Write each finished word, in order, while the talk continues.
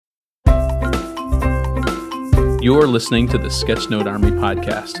You're listening to the Sketchnote Army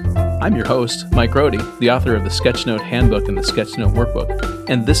podcast. I'm your host, Mike Rohde, the author of the Sketchnote Handbook and the Sketchnote Workbook,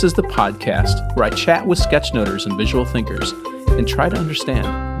 and this is the podcast where I chat with sketchnoters and visual thinkers and try to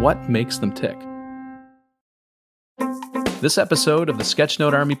understand what makes them tick. This episode of the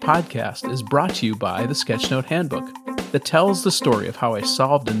Sketchnote Army podcast is brought to you by the Sketchnote Handbook that tells the story of how I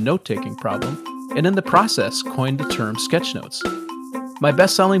solved a note-taking problem and in the process coined the term sketchnotes. My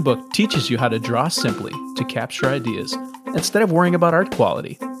best-selling book teaches you how to draw simply to capture ideas instead of worrying about art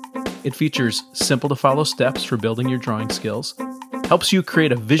quality. It features simple-to-follow steps for building your drawing skills, helps you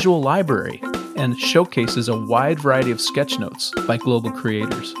create a visual library, and showcases a wide variety of sketchnotes by global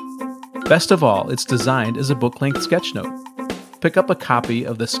creators. Best of all, it's designed as a book-length sketchnote. Pick up a copy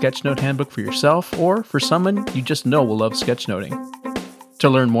of the Sketchnote Handbook for yourself or for someone you just know will love sketchnoting. To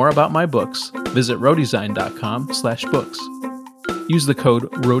learn more about my books, visit rodesign.com/books. Use the code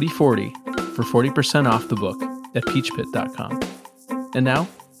RODE40 for 40% off the book at peachpit.com. And now,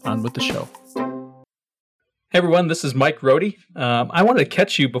 on with the show. Hey everyone, this is Mike Rohde. I wanted to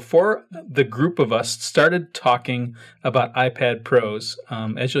catch you before the group of us started talking about iPad Pros.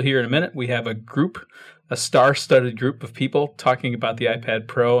 As you'll hear in a minute, we have a star-studded group of people talking about the iPad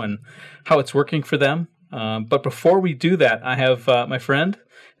Pro and how it's working for them. But before we do that, I have my friend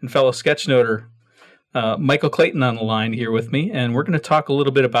and fellow sketchnoter, Michael Clayton on the line here with me, and we're going to talk a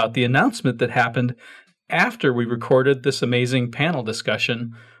little bit about the announcement that happened after we recorded this amazing panel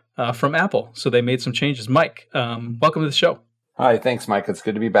discussion from Apple. So they made some changes. Mike, welcome to the show. Hi, thanks, Mike. It's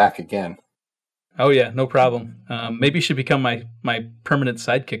good to be back again. Oh, yeah, no problem. Maybe you should become my permanent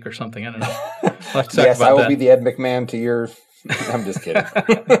sidekick or something. I don't know. We'll have to talk yes, about I will that. be the Ed McMahon to your... I'm just kidding.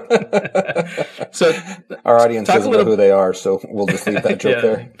 So our audience doesn't know who they are, so we'll just leave that joke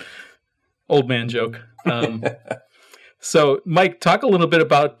there. Old man joke. So, Mike, talk a little bit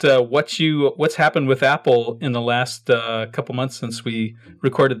about what's happened with Apple in the last couple months since we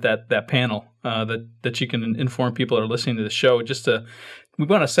recorded that panel. That you can inform people that are listening to the show. We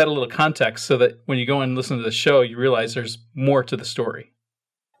want to set a little context so that when you go and listen to the show, you realize there's more to the story.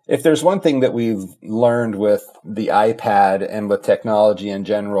 If there's one thing that we've learned with the iPad and with technology in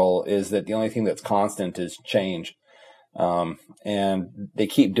general is that the only thing that's constant is change. And they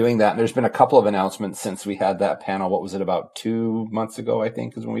keep doing that. And there's been a couple of announcements since we had that panel. What was it, about 2 months ago, I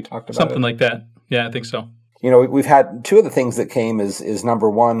think, is when we talked about something like that. Yeah, I think so. You know, we've had two of the things that came is number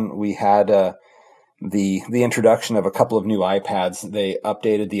one, we had the introduction of a couple of new iPads. They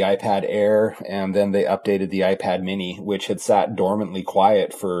updated the iPad Air and then they updated the iPad Mini, which had sat dormantly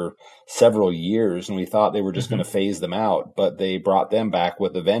quiet for several years. And we thought they were just going to phase them out, but they brought them back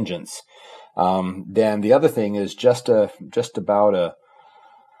with a vengeance. Then the other thing is just about a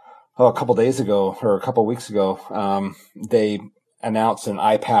couple days ago or a couple weeks ago, they announced an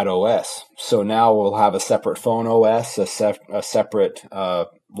iPad OS. So now we'll have a separate phone OS, a separate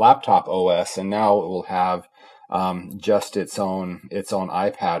laptop OS, and now it will have just its own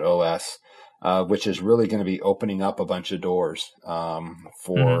iPad OS, which is really going to be opening up a bunch of doors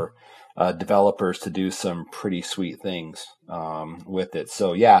for developers to do some pretty sweet things with it.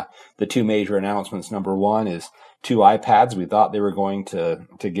 So yeah, the two major announcements. Number one is 2 iPads we thought they were going to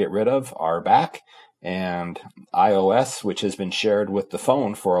get rid of are back. And iOS, which has been shared with the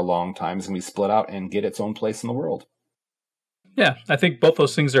phone for a long time, is going to be split out and get its own place in the world. Yeah, I think both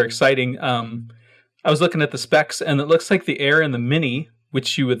those things are exciting. I was looking at the specs, and it looks like the Air and the Mini,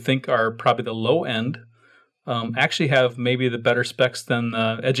 which you would think are probably the low end, actually have maybe the better specs than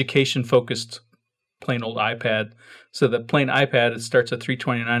the education-focused plain old iPad. So the plain iPad, it starts at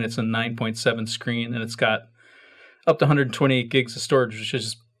 $329. It's a 9.7 screen, and it's got up to 128 gigs of storage, which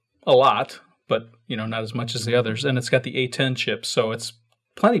is a lot, but not as much as the others. And it's got the A10 chip, so it's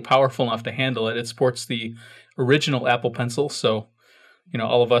plenty powerful enough to handle it. It sports the original Apple Pencil, so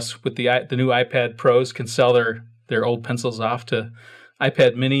all of us with the new iPad Pros can sell their old pencils off to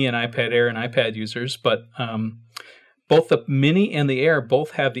iPad Mini and iPad Air and iPad users. But both the Mini and the Air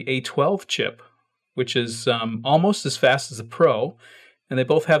both have the A12 chip, which is almost as fast as the Pro, and they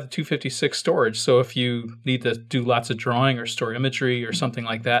both have the 256 storage. So if you need to do lots of drawing or store imagery or something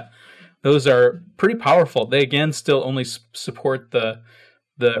like that, those are pretty powerful. They, again, still only support the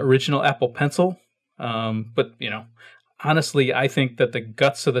original Apple Pencil. But, honestly, I think that the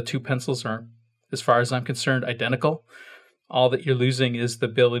guts of the two pencils are, as far as I'm concerned, identical. All that you're losing is the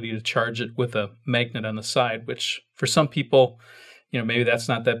ability to charge it with a magnet on the side, which for some people, maybe that's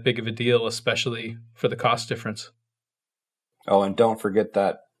not that big of a deal, especially for the cost difference. Oh, and don't forget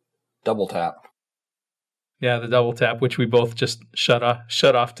that double tap. Yeah, the double tap, which we both just shut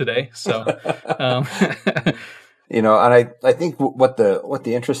off today. So And I think what the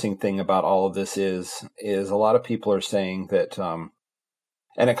interesting thing about all of this is a lot of people are saying that,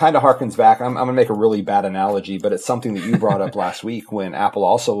 and it kind of harkens back. I'm going to make a really bad analogy, but it's something that you brought up last week when Apple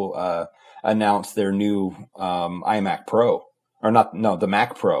also announced their new iMac Pro, the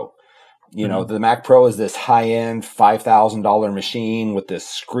Mac Pro. The Mac Pro is this high-end $5,000 machine with this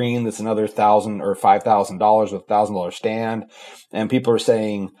screen that's another $1,000 or $5,000 with $1,000 stand, and people are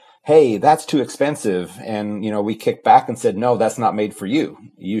saying, hey, that's too expensive. And, we kicked back and said, no, that's not made for you.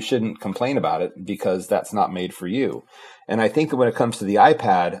 You shouldn't complain about it because that's not made for you. And I think that when it comes to the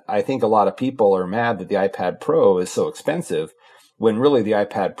iPad, I think a lot of people are mad that the iPad Pro is so expensive when really the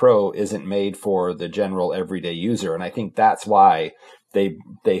iPad Pro isn't made for the general everyday user. And I think that's why they,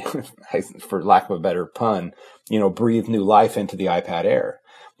 for lack of a better pun, breathe new life into the iPad Air.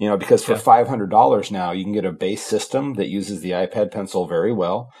 Because for $500 now, you can get a base system that uses the iPad Pencil very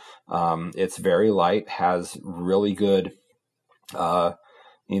well. It's very light, has really good, specs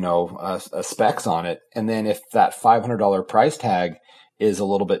on it. And then if that $500 price tag is a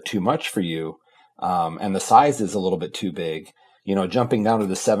little bit too much for you, and the size is a little bit too big, jumping down to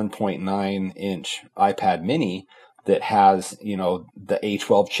the 7.9 inch iPad mini that has, the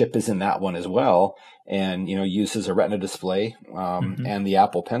A12 chip is in that one as well. And, uses a Retina display, and the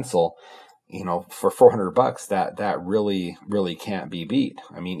Apple Pencil, for $400, that really, really can't be beat.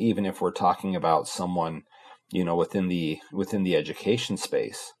 I mean, even if we're talking about someone, within the education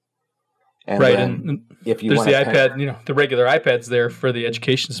space. And right. Then and if you there's want the iPad, the regular iPad's there for the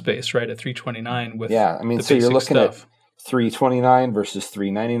education space, right? At $329 with so you're looking stuff. at $329 versus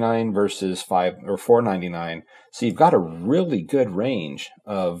 $399 versus $5 or $499. So you've got a really good range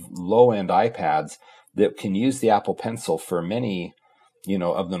of low-end iPads that can use the Apple Pencil for many,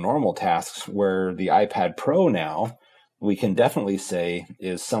 of the normal tasks, where the iPad Pro now, we can definitely say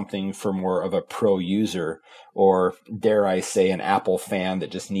is something for more of a pro user, or dare I say an Apple fan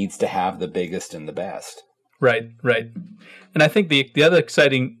that just needs to have the biggest and the best. Right. And I think the other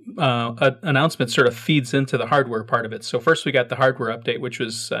exciting announcement sort of feeds into the hardware part of it. So first we got the hardware update, which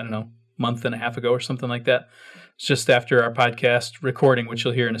was, a month and a half ago or something like that. It's just after our podcast recording, which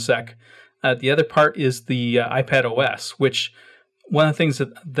you'll hear in a sec. The other part is the iPad OS, which one of the things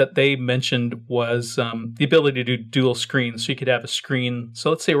that they mentioned was the ability to do dual screens. So you could have a screen. So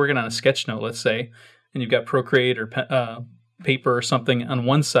let's say we're working on a sketch note, let's say, and you've got Procreate or paper or something on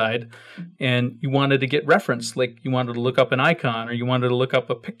one side, and you wanted to get reference, like you wanted to look up an icon or you wanted to look up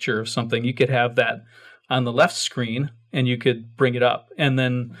a picture of something, you could have that on the left screen and you could bring it up. And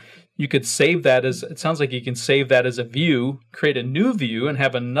then you could save that it sounds like you can save that as a view, create a new view, and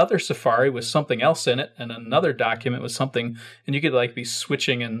have another Safari with something else in it and another document with something, and you could be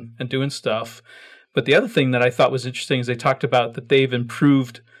switching and doing stuff. But the other thing that I thought was interesting is they talked about that they've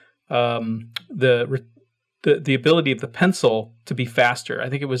improved the ability of the pencil to be faster. I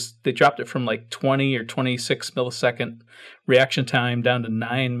think they dropped it from 20 or 26 millisecond reaction time down to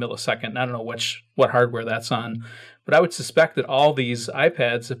 9 millisecond. I don't know what hardware that's on, but I would suspect that all these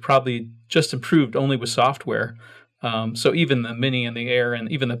iPads have probably just improved only with software. So even the Mini and the Air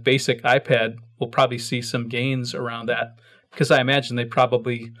and even the basic iPad will probably see some gains around that, because I imagine they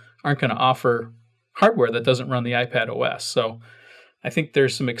probably aren't going to offer hardware that doesn't run the iPad OS. So I think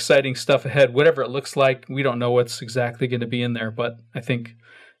there's some exciting stuff ahead. Whatever it looks like, we don't know what's exactly going to be in there, but I think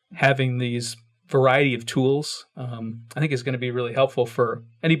having these variety of tools, I think is going to be really helpful for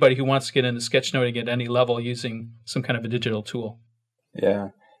anybody who wants to get into sketchnoting at any level using some kind of a digital tool. Yeah,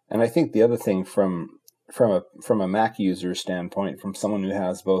 and I think the other thing from a Mac user standpoint, from someone who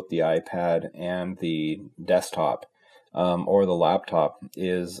has both the iPad and the desktop or the laptop,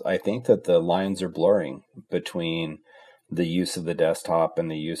 is I think that the lines are blurring between the use of the desktop and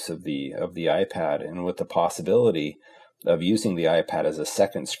the use of the iPad, and with the possibility of using the iPad as a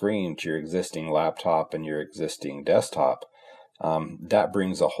second screen to your existing laptop and your existing desktop, that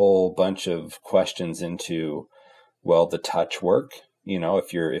brings a whole bunch of questions into, well, the touch work.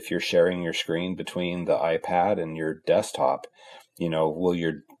 If you're sharing your screen between the iPad and your desktop, will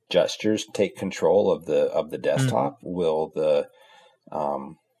your gestures take control of the desktop? Will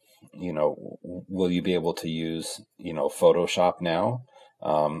will you be able to use, Photoshop now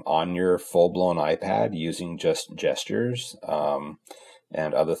on your full-blown iPad using just gestures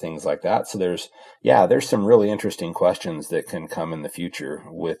and other things like that? So there's some really interesting questions that can come in the future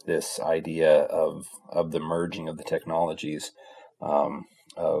with this idea of the merging of the technologies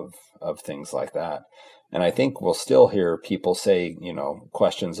of things like that. And I think we'll still hear people say,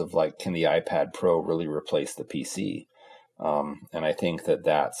 questions of can the iPad Pro really replace the PC? And I think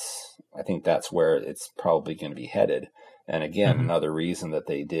that's where it's probably going to be headed. And again, another reason that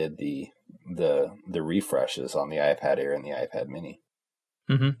they did the the refreshes on the iPad Air and the iPad Mini.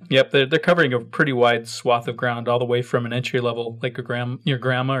 Mm-hmm. Yep, they're covering a pretty wide swath of ground, all the way from an entry level, like your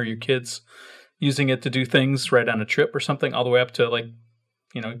grandma or your kids using it to do things right on a trip or something, all the way up to like,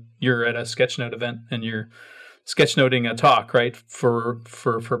 you're at a sketchnote event and you're sketchnoting a talk, right, for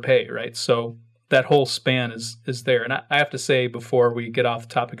pay, right? So that whole span is there. And I have to say, before we get off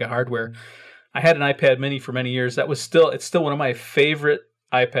the topic of hardware, I had an iPad Mini for many years. It's still one of my favorite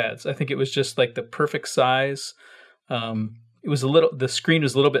iPads. I think it was just like the perfect size. The screen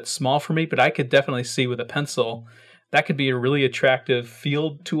was a little bit small for me, but I could definitely see with a pencil that could be a really attractive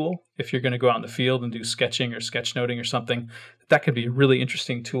field tool if you're going to go out in the field and do sketching or sketchnoting or something. That could be a really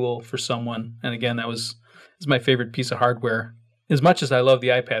interesting tool for someone. And again, is my favorite piece of hardware. As much as I love the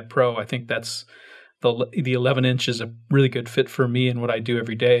iPad Pro, I think that's the 11-inch is a really good fit for me and what I do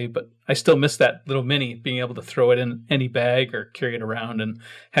every day. But I still miss that little Mini, being able to throw it in any bag or carry it around, and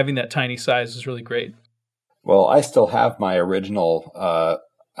having that tiny size is really great. Well, I still have my original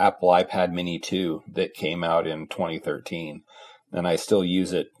Apple iPad Mini 2 that came out in 2013, and I still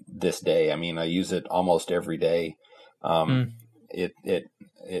use it this day. I mean, I use it almost every day. I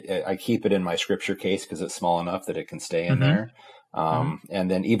keep it in my scripture case because it's small enough that it can stay in there.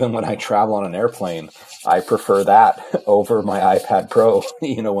 And then even when I travel on an airplane, I prefer that over my iPad Pro,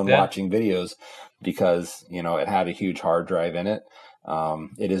 when watching videos, because, it had a huge hard drive in it.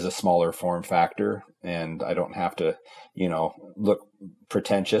 It is a smaller form factor, and I don't have to, look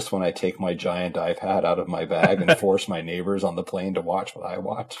pretentious when I take my giant iPad out of my bag and force my neighbors on the plane to watch what I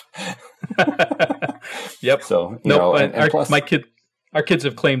watch. Yep. So, and plus, our kids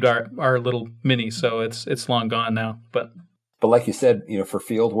have claimed our little Mini, so it's long gone now. But like you said, for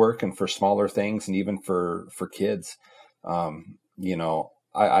field work and for smaller things, and even for kids, I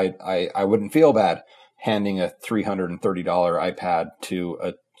wouldn't feel bad handing a $330 iPad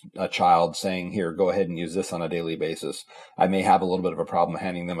to a child, saying, here, go ahead and use this on a daily basis. I may have a little bit of a problem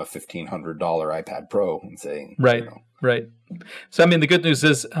handing them a $1,500 iPad Pro and saying, right. So, the good news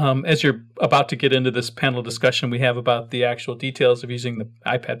is, as you're about to get into this panel discussion we have about the actual details of using the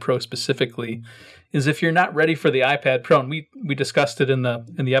iPad Pro specifically, is if you're not ready for the iPad Pro, and we discussed it in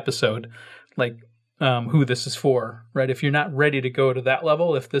the episode, like who this is for, right? If you're not ready to go to that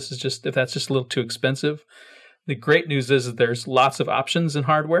level, if that's just a little too expensive, the great news is that there's lots of options in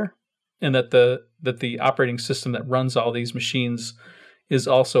hardware, and that the operating system that runs all these machines is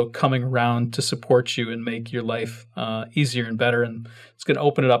also coming around to support you and make your life easier and better. And it's going to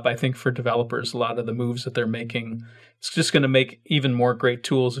open it up, I think, for developers. A lot of the moves that they're making, it's just going to make even more great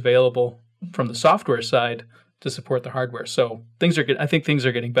tools available from the software side to support the hardware. So I think things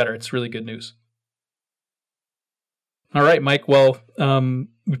are getting better. It's really good news. All right, Mike. Well,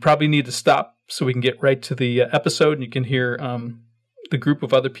 we probably need to stop so we can get right to the episode, and you can hear the group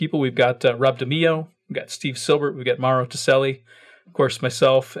of other people. We've got Rob DeMio, we've got Steve Silbert, we've got Mauro Toselli, of course,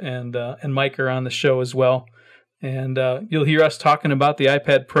 myself and Mike are on the show as well. And you'll hear us talking about the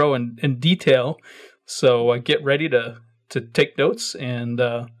iPad Pro in detail. So get ready to take notes and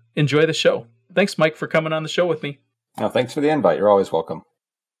enjoy the show. Thanks, Mike, for coming on the show with me. No, thanks for the invite. You're always welcome.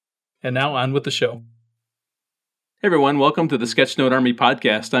 And now on with the show. Hey everyone, welcome to the Sketchnote Army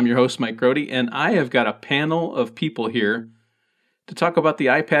podcast. I'm your host, Mike Grody, and I have got a panel of people here to talk about the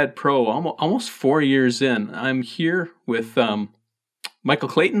iPad Pro almost 4 years in. I'm here with Michael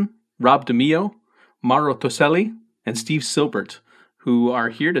Clayton, Rob DeMio, Mauro Toselli, and Steve Silbert, who are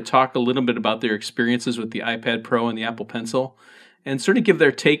here to talk a little bit about their experiences with the iPad Pro and the Apple Pencil, and sort of give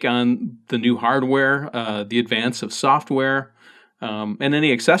their take on the new hardware, the advance of software, and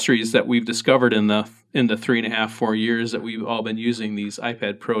any accessories that we've discovered in the 3.5-4 years that we've all been using these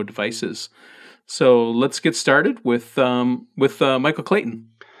iPad Pro devices. So let's get started with Michael Clayton.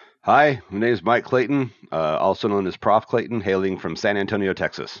 Hi, my name is Mike Clayton, also known as Prof. Clayton, hailing from San Antonio,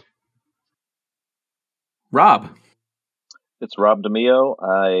 Texas. Rob. It's Rob DeMio.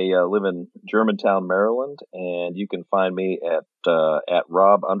 I live in Germantown, Maryland, and you can find me at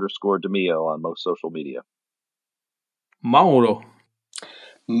Rob_DeMio on most social media. Mauro.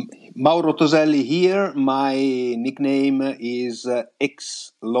 Mauro Toselli here. My nickname is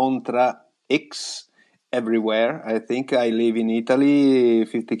X Lontra X everywhere. I think I live in Italy,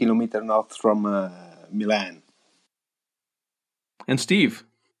 50 kilometers north from Milan. And Steve.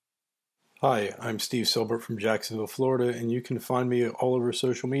 Hi, I'm Steve Silbert from Jacksonville, Florida, and you can find me all over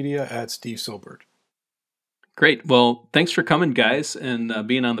social media at Steve Silbert. Great. Well, thanks for coming, guys, and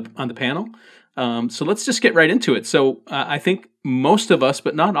being on the panel. So let's just get right into it. So I think most of us,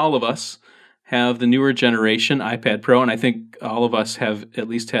 but not all of us, have the newer generation iPad Pro, and I think all of us have at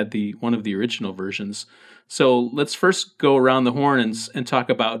least had one of the original versions. So let's first go around the horn and talk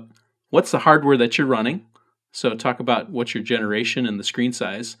about what's the hardware that you're running? So talk about what's your generation and the screen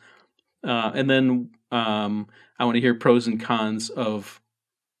size. And then I want to hear pros and cons of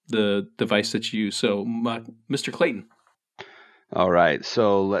the device that you use. So, Mr. Clayton. All right,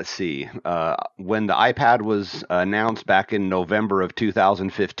 so let's see. When the iPad was announced back in November of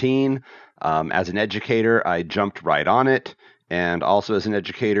 2015, as an educator, I jumped right on it. And also as an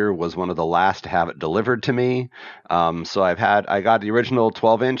educator, was one of the last to have it delivered to me. So I got the original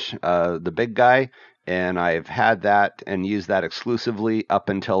 12-inch, the big guy, and I've had that and used that exclusively up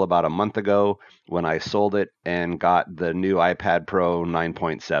until about a month ago when I sold it and got the new iPad Pro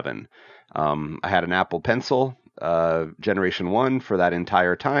 9.7. I had an Apple Pencil, Generation 1 for that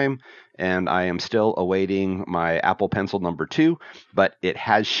entire time, and I am still awaiting my Apple Pencil number 2, but it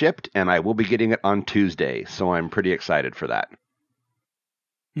has shipped, and I will be getting it on Tuesday, so I'm pretty excited for that.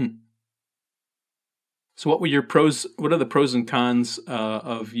 So what are the pros and cons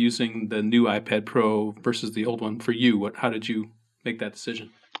of using the new iPad Pro versus the old one for you? How did you make that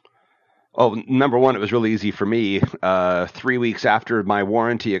decision? Oh, number one, it was really easy for me. 3 weeks after my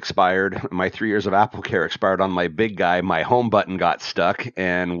warranty expired, my 3 years of Apple Care expired on my big guy, my home button got stuck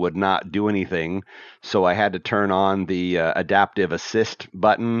and would not do anything. So I had to turn on the adaptive assist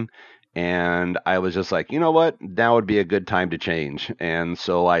button. And I was just like, you know what? Now would be a good time to change. And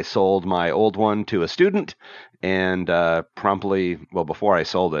so I sold my old one to a student. And before I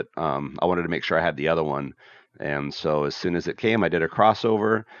sold it, I wanted to make sure I had the other one. And so as soon as it came, I did a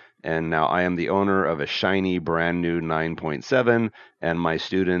crossover. And now I am the owner of a shiny, brand new 9.7, and my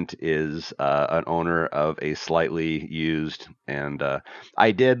student is an owner of a slightly used. And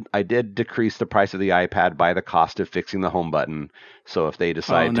I did decrease the price of the iPad by the cost of fixing the home button. So if they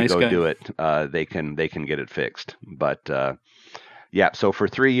decide to go do it, they can get it fixed. But yeah, so for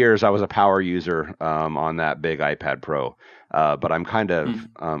 3 years I was a power user on that big iPad Pro. But I'm kind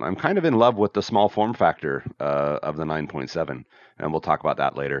of in love with the small form factor of the 9.7, and we'll talk about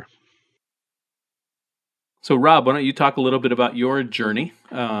that later. So, Rob, why don't you talk a little bit about your journey,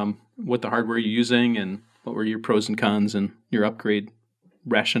 what the hardware you're using, and what were your pros and cons and your upgrade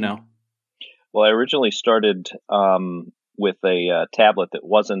rationale? Well, I originally started with a tablet that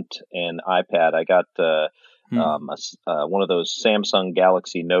wasn't an iPad. I got one of those Samsung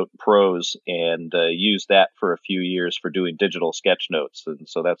Galaxy Note Pros and used that for a few years for doing digital sketch notes. And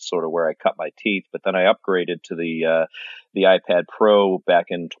so that's sort of where I cut my teeth. But then I upgraded to the iPad Pro back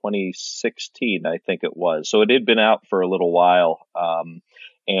in 2016, I think it was. So it had been out for a little while.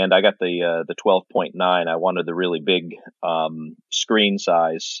 And I got the 12.9. I wanted the really big screen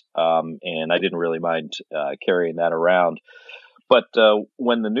size, and I didn't really mind carrying that around. But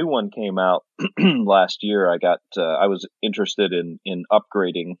when the new one came out last year, I was interested in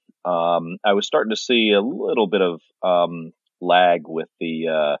upgrading. I was starting to see a little bit of lag with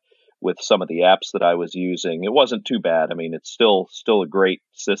some of the apps that I was using. It wasn't too bad. I mean, it's still a great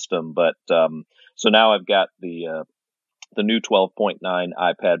system. But so now I've got the new 12.9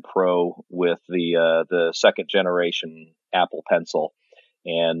 iPad Pro with the second generation Apple Pencil.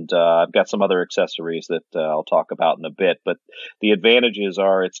 And I've got some other accessories that I'll talk about in a bit. But the advantages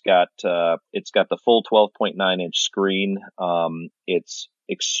are it's got the full 12.9 inch screen. It's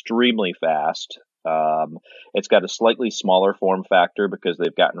extremely fast. It's got a slightly smaller form factor because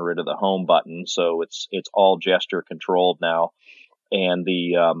they've gotten rid of the home button, so it's all gesture controlled now. And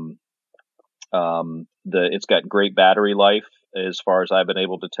it's got great battery life as far as I've been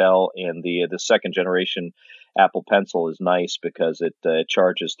able to tell. And the second generation Apple Pencil is nice because it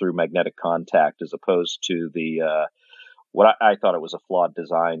charges through magnetic contact as opposed to the what I thought it was a flawed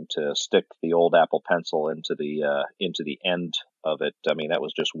design to stick the old Apple Pencil into the end of it. I mean, that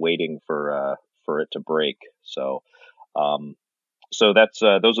was just waiting for it to break. So that's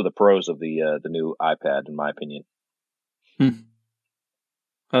those are the pros of the new iPad, in my opinion.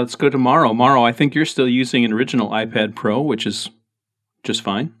 Let's go to Mauro. Mauro, I think you're still using an original iPad Pro, which is just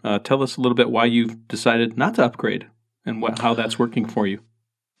fine. Tell us a little bit why you've decided not to upgrade and how that's working for you.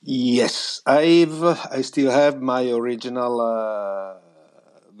 Yes, I still have my original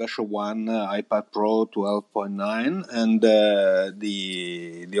version 1 iPad Pro 12.9 and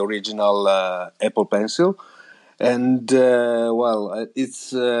the original Apple Pencil. And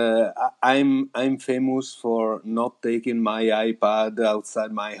it's I'm famous for not taking my iPad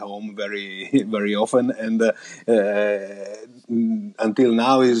outside my home very very often, and until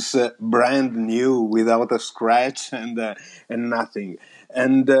now is brand new without a scratch and nothing.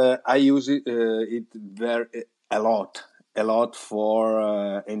 And I use it a lot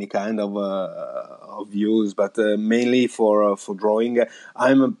for any kind of use, but mainly for drawing.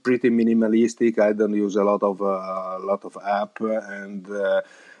 I'm pretty minimalistic. I don't use a lot of app, and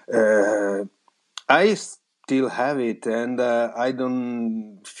I still have it, and I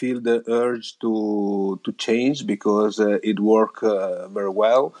don't feel the urge to change because it works very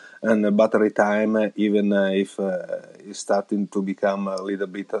well, and the battery time, even if it's starting to become a little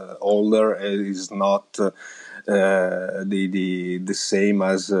bit older, is not the same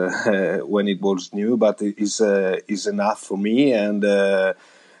as when it was new, but it is enough for me, and the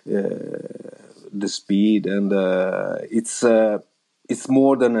speed, and it's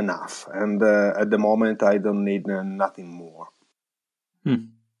more than enough, and at the moment I don't need nothing more.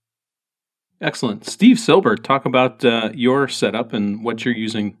 Excellent. Steve Silbert, talk about your setup and what you're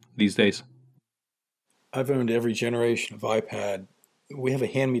using these days. I've owned every generation of iPad. We have a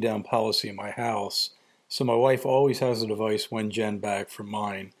hand-me-down policy in my house, so my wife always has a device one gen back from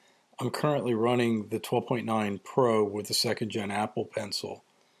mine. I'm currently running the 12.9 Pro with the second gen Apple Pencil.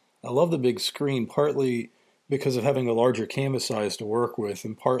 I love the big screen, partly because of having a larger canvas size to work with,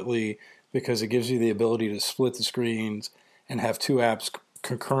 and partly because it gives you the ability to split the screens and have two apps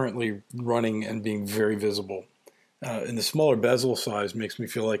concurrently running and being very visible. And the smaller bezel size makes me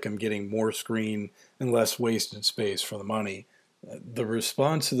feel like I'm getting more screen and less wasted space for the money. The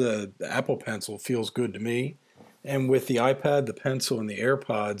response to the Apple Pencil feels good to me. And with the iPad, the Pencil, and the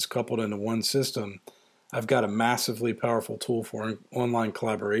AirPods coupled into one system, I've got a massively powerful tool for online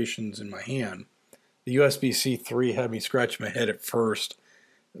collaborations in my hand. The USB-C 3 had me scratch my head at first,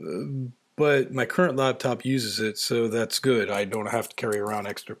 but my current laptop uses it, so that's good. I don't have to carry around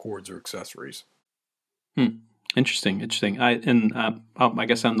extra cords or accessories. Interesting. I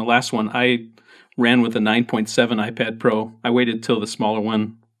guess on the last one, I ran with a 9.7 iPad Pro. I waited till the smaller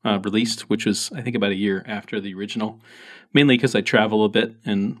one released, which was, I think, about a year after the original, mainly because I travel a bit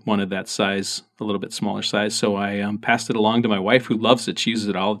and wanted that size, a little bit smaller size. So I passed it along to my wife, who loves it. She uses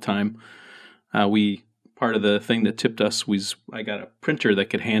it all the time. Part of the thing that tipped us was I got a printer that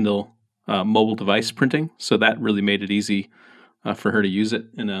could handle mobile device printing, so that really made it easy for her to use it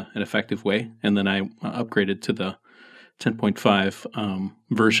in an effective way. And then I upgraded to the 10.5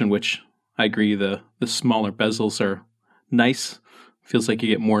 version, which I agree the smaller bezels are nice. Feels like you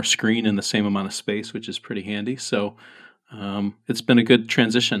get more screen in the same amount of space, which is pretty handy. So it's been a good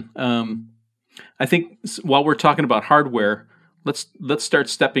transition. I think while we're talking about hardware, let's start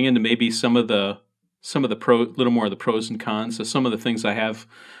stepping into maybe some of the little more of the pros and cons. So some of the things I have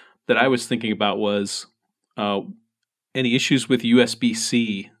that I was thinking about was any issues with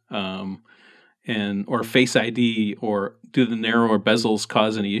USB-C or Face ID, or do the narrower bezels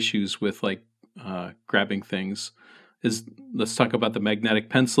cause any issues with like grabbing things? Let's talk about the magnetic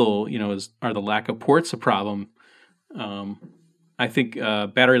pencil. Are the lack of ports a problem? I think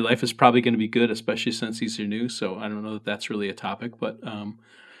battery life is probably going to be good, especially since these are new. So I don't know that that's really a topic, but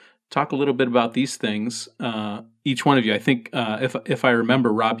talk a little bit about these things. Each one of you, I think, if I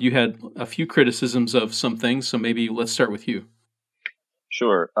remember, Rob, you had a few criticisms of some things. So maybe let's start with you.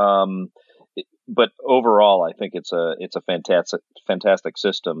 Sure. But overall, I think it's a fantastic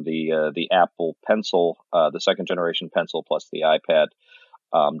system. The Apple Pencil, the second generation Pencil, plus the iPad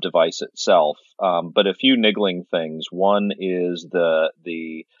device itself. But a few niggling things. One is the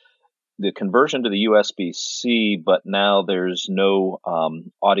conversion to the USB-C, but now there's no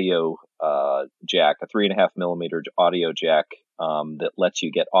audio jack, a 3.5 millimeter audio jack that lets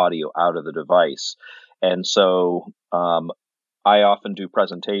you get audio out of the device. And so I often do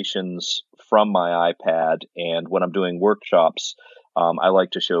presentations from my iPad, and when I'm doing workshops, I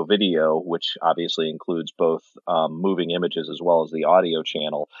like to show video, which obviously includes both moving images as well as the audio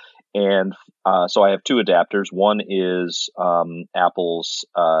channel. And so I have two adapters. One is Apple's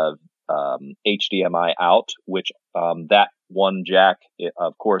HDMI out, which that one jack,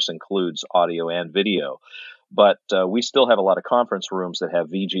 of course, includes audio and video. But we still have a lot of conference rooms that have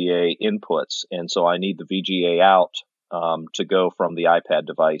VGA inputs, and so I need the VGA out to go from the iPad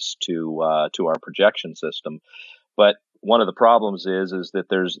device to our projection system. But one of the problems is that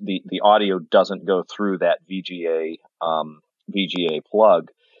there's the audio doesn't go through that VGA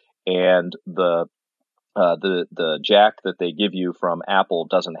plug, and the jack that they give you from Apple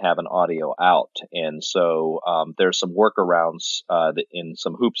doesn't have an audio out, and so there's some workarounds in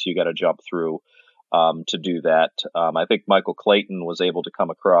some hoops you got to jump through to do that. I think Michael Clayton was able to come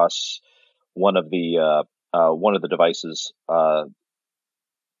across one of the devices that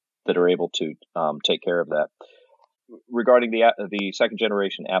are able to take care of that. Regarding the second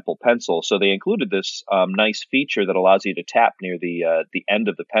generation Apple Pencil, so they included this nice feature that allows you to tap near the end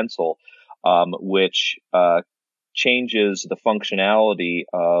of the pencil, which changes the functionality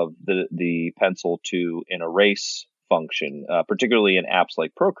of the pencil to an erase function, particularly in apps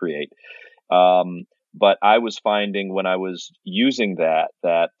like Procreate. But I was finding when I was using when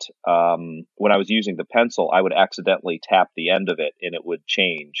I was using the pencil, I would accidentally tap the end of it and it would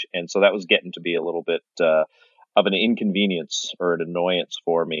change. And so that was getting to be a little bit of an inconvenience or an annoyance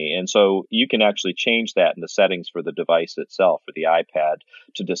for me. And so you can actually change that in the settings for the device itself, for the iPad,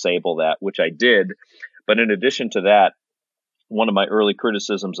 to disable that, which I did. But in addition to that, one of my early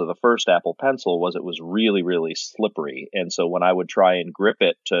criticisms of the first Apple Pencil was it was really, really slippery. And so when I would try and grip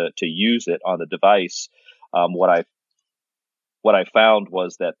it to use it on the device, what I found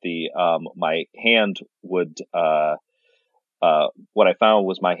was that my hand would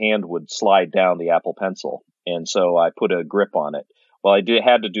slide down the Apple Pencil, and so I put a grip on it. Well,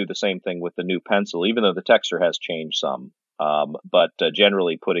 had to do the same thing with the new pencil, even though the texture has changed some. But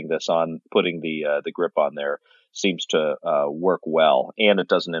generally, putting the grip on there seems to work well, and it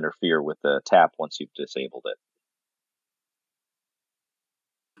doesn't interfere with the tap once you've disabled it.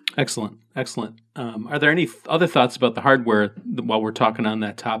 Excellent. Are there any other thoughts about the hardware while we're talking on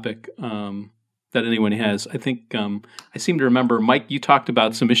that topic that anyone has? I think I seem to remember, Mike, you talked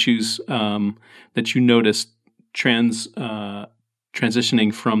about some issues that you noticed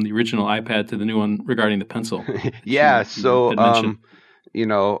transitioning from the original iPad to the new one regarding the pencil. Yeah. So,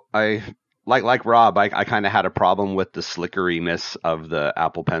 I like Rob, I kind of had a problem with the slickeriness of the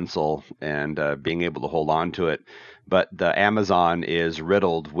Apple Pencil and being able to hold on to it. But the Amazon is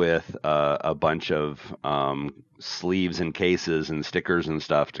riddled with a bunch of sleeves and cases and stickers and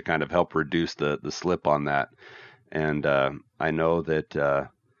stuff to kind of help reduce the slip on that. And I know that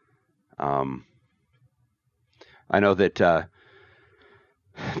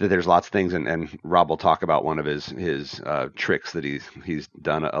that there's lots of things, and Rob will talk about one of his tricks that he's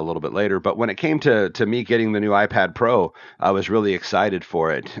done a little bit later. But when it came to me getting the new iPad Pro, I was really excited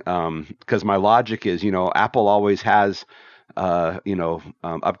for it because my logic is, Apple always has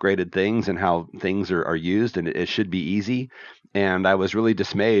upgraded things and how things are used, and it should be easy. And I was really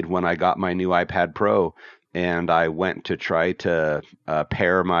dismayed when I got my new iPad Pro and I went to try to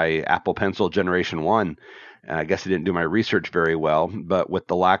pair my Apple Pencil Generation 1. I guess I didn't do my research very well, but with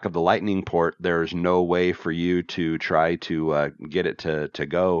the lack of the Lightning port, there's no way for you to try to get it to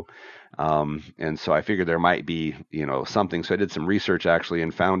go. And so I figured there might be, something. So I did some research actually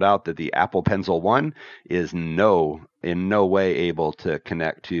and found out that the Apple Pencil 1 is in no way able to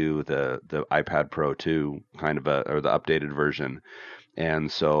connect to the iPad Pro 2 or the updated version.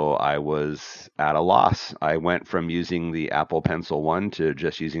 And so I was at a loss. I went from using the Apple Pencil 1 to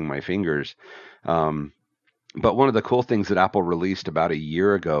just using my fingers. But one of the cool things that Apple released about a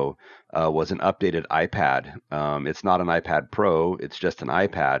year ago was an updated iPad. It's not an iPad Pro, it's just an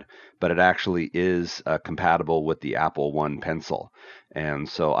iPad, but it actually is compatible with the Apple One pencil. And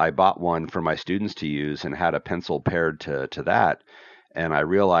so I bought one for my students to use and had a pencil paired to that. And I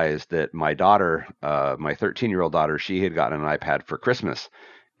realized that my daughter, my 13-year-old daughter, she had gotten an iPad for Christmas.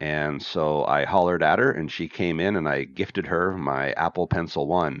 And so I hollered at her and she came in and I gifted her my Apple Pencil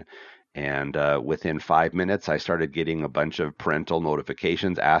 1. And within 5 minutes, I started getting a bunch of parental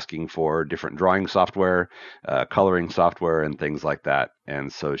notifications asking for different drawing software, coloring software, and things like that.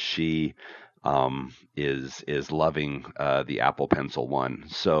 And so she is loving the Apple Pencil 1.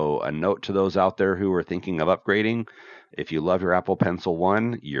 So a note to those out there who are thinking of upgrading: if you love your Apple Pencil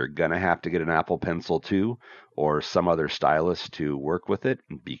 1, you're going to have to get an Apple Pencil 2 or some other stylus to work with it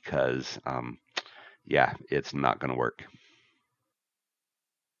because, it's not going to work.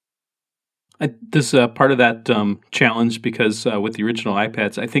 This part of that challenge because with the original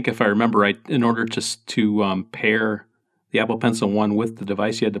iPads, I think if I remember right, in order to pair the Apple Pencil 1 with the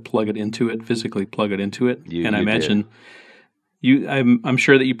device, you had to physically plug it into it. I imagine I'm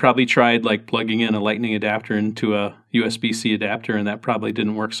sure that you probably tried like plugging in a Lightning adapter into a USB-C adapter, and that probably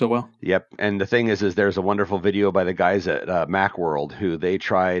didn't work so well. Yep. And the thing is there's a wonderful video by the guys at Macworld who they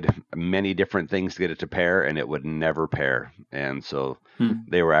tried many different things to get it to pair, and it would never pair. And so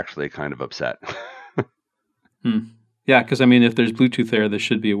they were actually kind of upset. Yeah, because if there's Bluetooth there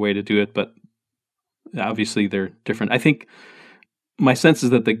should be a way to do it, but obviously they're different. I think my sense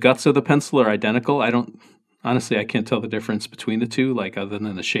is that the guts of the pencil are identical. Honestly, I can't tell the difference between the two, like other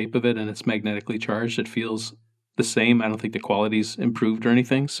than the shape of it and it's magnetically charged. It feels the same. I don't think the quality's improved or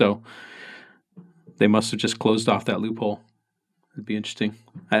anything. So they must have just closed off that loophole. It'd be interesting.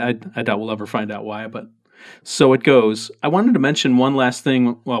 I doubt we'll ever find out why, but so it goes. I wanted to mention one last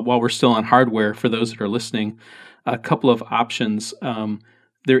thing while we're still on hardware for those that are listening. A couple of options.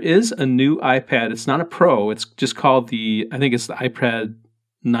 There is a new iPad. It's not a Pro. It's just called the iPad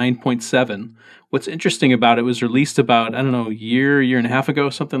 9.7. What's interesting about it was released about, a year and a half ago,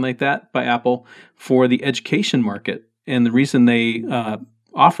 something like that, by Apple for the education market. And the reason they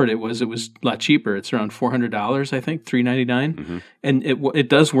offered it was a lot cheaper. It's around $400, I think, $399, and it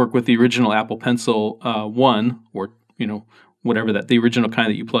does work with the original Apple Pencil 1, or whatever the original kind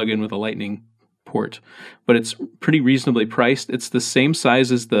that you plug in with a Lightning port, but it's pretty reasonably priced. It's the same size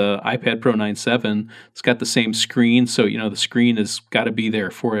as the iPad Pro 9.7. It's got the same screen, so the screen has got to be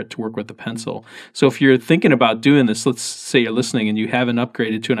there for it to work with the pencil. So if you're thinking about doing this, let's say you're listening and you haven't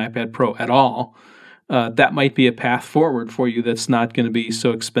upgraded to an iPad Pro at all, that might be a path forward for you that's not going to be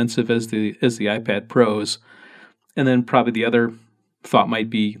so expensive as the iPad Pros. And then probably the other thought might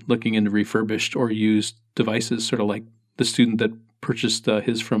be looking into refurbished or used devices, sort of like the student that purchased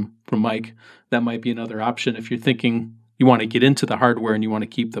his from Mike. That might be another option if you're thinking you want to get into the hardware and you want to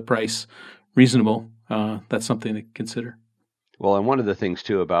keep the price reasonable. That's something to consider. Well, and one of the things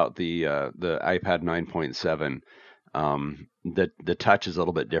too about the iPad 9.7, the touch is a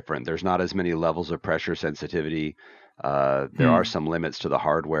little bit different. There's not as many levels of pressure sensitivity. There are some limits to the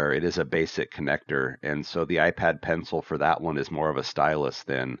hardware. It is a basic connector, and so the iPad Pencil for that one is more of a stylus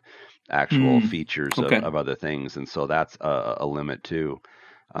than actual features of other things, and so that's a limit too.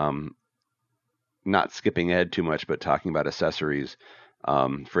 Not skipping ahead too much, but talking about accessories.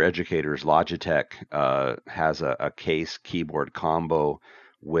 For educators, Logitech has a case keyboard combo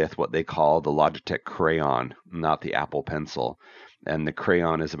with what they call the Logitech Crayon, not the Apple Pencil. And the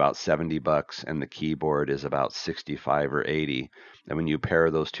Crayon is about $70 and the keyboard is about $65 or $80. And when you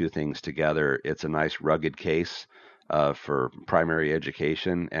pair those two things together, it's a nice rugged case for primary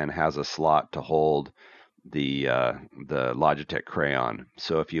education and has a slot to hold the Logitech Crayon.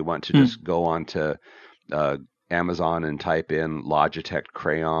 So if you want to just go on to Amazon and type in Logitech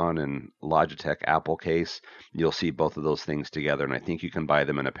Crayon and Logitech Apple Case, you'll see both of those things together, and I think you can buy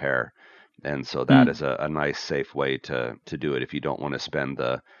them in a pair. And so that is a nice, safe way to do it. If you don't want to spend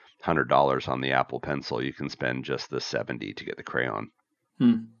the $100 on the Apple Pencil, you can spend just the $70 to get the Crayon.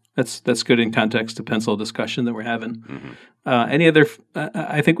 That's good in context to pencil discussion that we're having. Any other?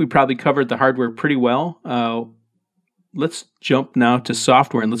 I think we probably covered the hardware pretty well. Let's jump now to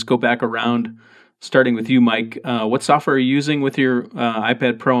software, and let's go back around, starting with you, Mike. What software are you using with your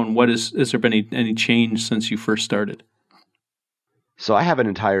iPad Pro, and has there been any change since you first started? So I have an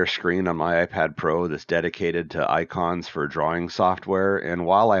entire screen on my iPad Pro that's dedicated to icons for drawing software, and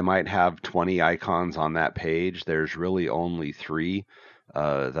while I might have 20 icons on that page, there's really only 3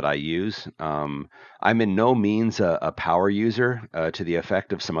 that I use. I'm in no means a power user to the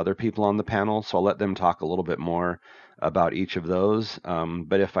effect of some other people on the panel, so I'll let them talk a little bit more about each of those.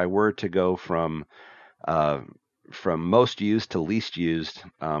 But if I were to go from most used to least used,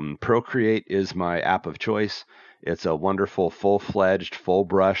 Procreate is my app of choice. It's a wonderful, full-fledged,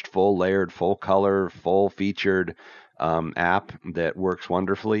 full-brushed, full-layered, full-color, full-featured app that works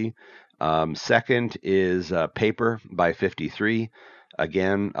wonderfully. Second is Paper by 53.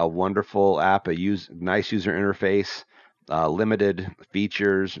 Again, a wonderful app, nice user interface, limited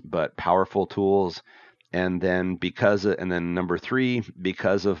features, but powerful tools. And then number 3,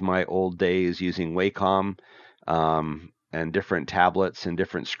 because of my old days using Wacom, and different tablets and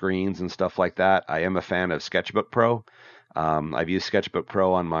different screens and stuff like that, I am a fan of Sketchbook Pro. I've used Sketchbook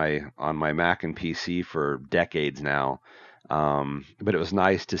Pro on my Mac and PC for decades now, but it was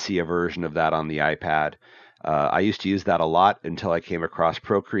nice to see a version of that on the iPad. I used to use that a lot until I came across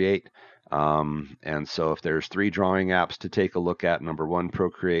Procreate. And so if there's 3 drawing apps to take a look at, number 1,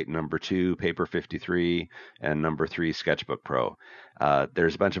 Procreate, number 2, Paper 53, and number 3, Sketchbook Pro.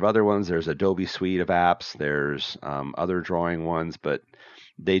 There's a bunch of other ones. There's Adobe Suite of apps. There's other drawing ones, but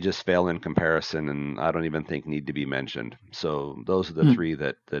they just fail in comparison, and I don't even think need to be mentioned. So those are the 3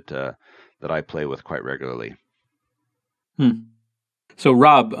 that I play with quite regularly. So,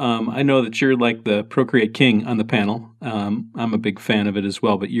 Rob, I know that you're like the Procreate king on the panel. I'm a big fan of it as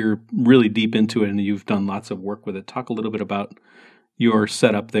well, but you're really deep into it and you've done lots of work with it. Talk a little bit about your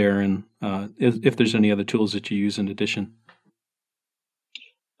setup there and if there's any other tools that you use in addition.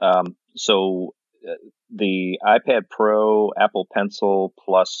 So the iPad Pro, Apple Pencil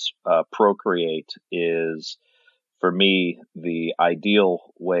plus Procreate is, for me, the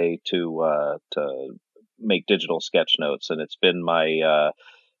ideal way to make digital sketch notes, and it's been my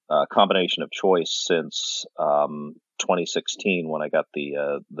combination of choice since 2016 when I got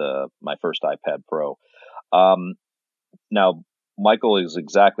my first iPad Pro. Now, Michael is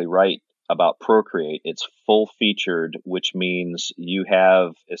exactly right about Procreate. It's full featured, which means you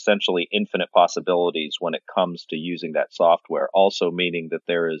have essentially infinite possibilities when it comes to using that software. Also meaning that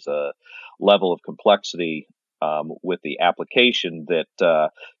there is a level of complexity with the application that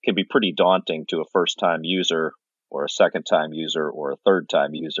can be pretty daunting to a first-time user or a second-time user or a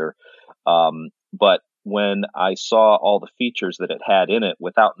third-time user. But when I saw all the features that it had in it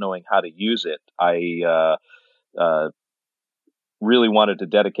without knowing how to use it, I really wanted to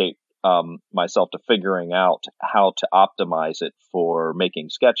dedicate myself to figuring out how to optimize it for making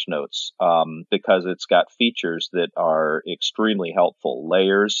sketch notes, because it's got features that are extremely helpful.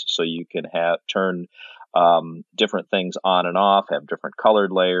 Layers, so you can turn different things on and off, have different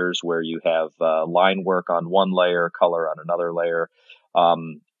colored layers where you have line work on one layer, color on another layer.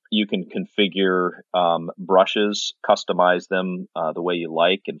 You can configure brushes, customize them the way you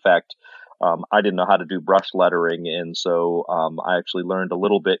like. In fact, I didn't know how to do brush lettering, and so I actually learned a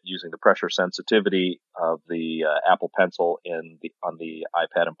little bit using the pressure sensitivity of the Apple Pencil on the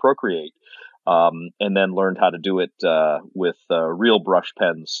iPad and Procreate, and then learned how to do it with real brush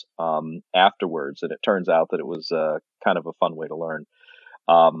pens afterwards. And it turns out that it was kind of a fun way to learn.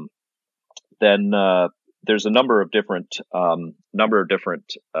 Then there's a number of different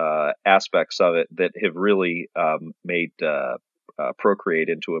aspects of it that have really made Procreate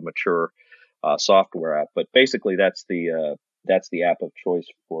into a mature software app. But basically, that's the app of choice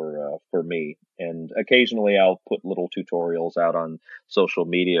for me. And occasionally, I'll put little tutorials out on social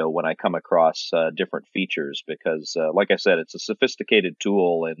media when I come across different features, because, like I said, it's a sophisticated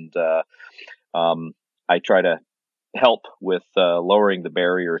tool, and I try to help with lowering the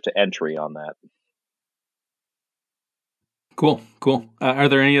barrier to entry on that. Cool. Are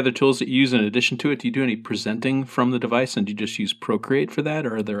there any other tools that you use in addition to it? Do you do any presenting from the device, and do you just use Procreate for that,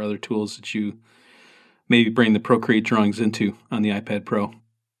 or are there other tools that you maybe bring the Procreate drawings into on the iPad Pro?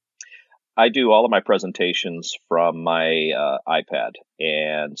 I do all of my presentations from my iPad,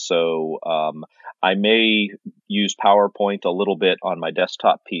 and so I may use PowerPoint a little bit on my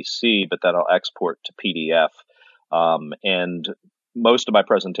desktop PC, but then I'll export to PDF. And most of my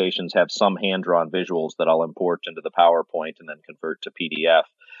presentations have some hand-drawn visuals that I'll import into the PowerPoint and then convert to PDF.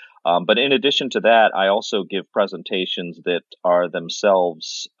 But in addition to that, I also give presentations that are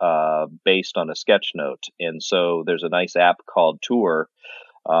themselves based on a sketch note. And so there's a nice app called Tour.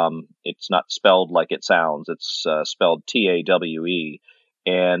 It's not spelled like it sounds. It's spelled TAWE.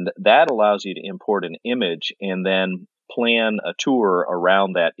 And that allows you to import an image and then plan a tour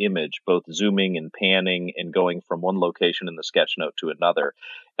around that image, both zooming and panning and going from one location in the sketch note to another.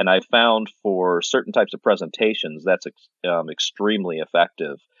 And I found for certain types of presentations, that's extremely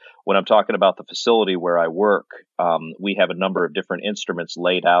effective. When I'm talking about the facility where I work, we have a number of different instruments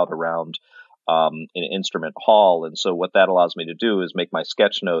laid out around an instrument hall. And so what that allows me to do is make my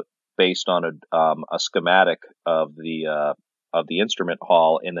sketch note based on a schematic of the instrument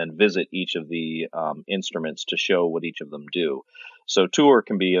hall, and then visit each of the instruments to show what each of them do. So Tour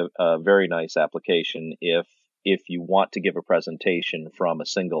can be a very nice application if you want to give a presentation from a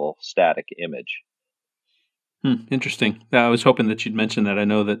single static image. Interesting. I was hoping that you'd mention that. I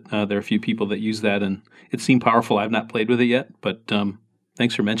know that there are a few people that use that, and it seemed powerful. I've not played with it yet, but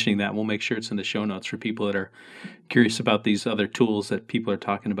thanks for mentioning that. We'll make sure it's in the show notes for people that are curious about these other tools that people are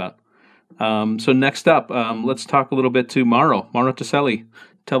talking about. So next up, let's talk a little bit to Mauro Toselli.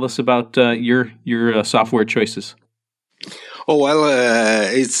 Tell us about your software choices. Oh, well,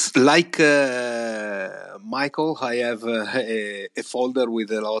 it's like Michael. I have a folder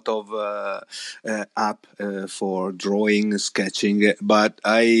with a lot of app for drawing, sketching, but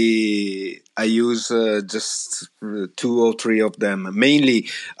I use just 2 or 3 of them. Mainly,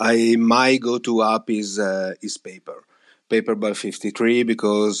 my go-to app is Paper by 53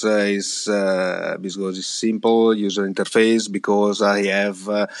 because it's simple user interface, because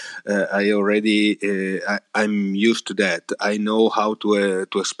I'm used to that. I know how to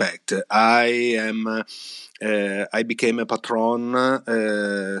expect. I became a patron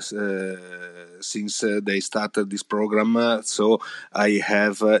since they started this program, so I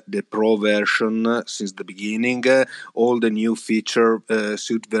have the Pro version since the beginning. All the new features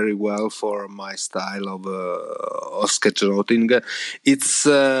suit very well for my style of sketchnoting. It's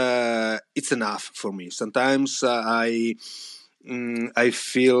enough for me. Sometimes I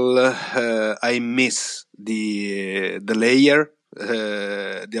feel I miss the layer.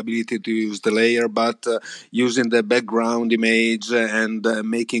 The ability to use the layer, but using the background image and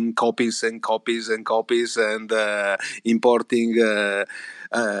making copies and copies and copies and importing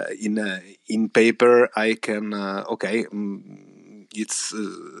in paper, I can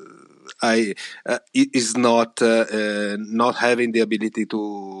it is not having the ability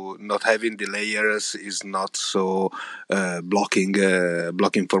to not having the layers is not so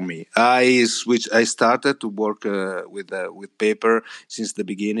blocking for me. I started to work with paper since the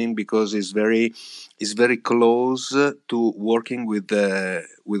beginning because it's very close to working with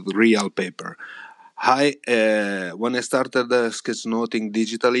real paper. When I started sketchnoting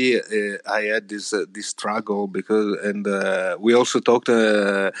digitally, I had this struggle because, and we also talked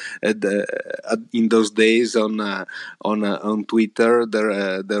in those days on Twitter.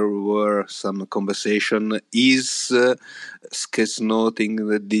 There were some conversation. Is sketchnoting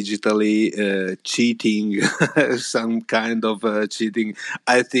digitally cheating? Some kind of cheating?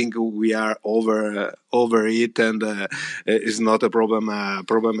 I think we are over it, and it's not a problem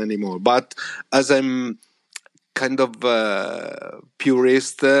anymore. But as I'm kind of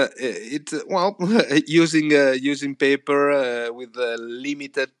purist, using paper with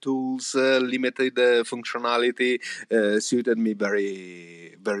limited tools, limited functionality suited me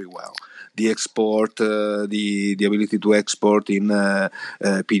very very well. The export, the ability to export in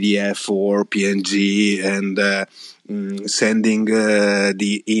PDF or PNG, and sending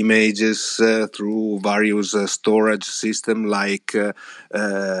the images through various storage system like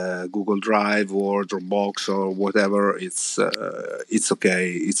Google Drive or Dropbox or whatever. It's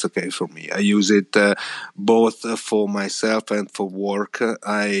okay. It's okay for me. I use it both for myself and for work.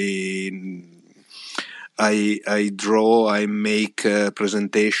 I draw, I make a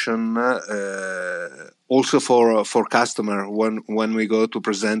presentation, also for customer when we go to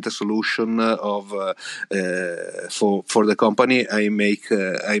present a solution for the company. I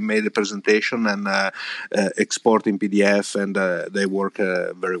made a presentation and export in PDF, and they work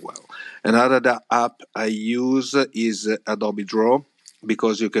very well. Another app I use is Adobe Draw,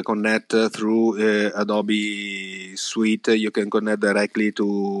 because you can connect through Adobe Suite. You can connect directly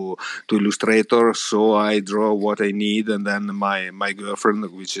to Illustrator. So I draw what I need, and then my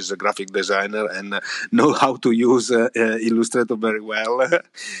girlfriend, which is a graphic designer and know how to use Illustrator very well,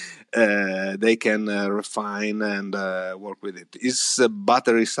 they can refine and work with it. It's a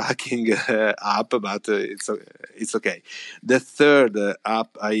battery sucking app, but it's okay. The third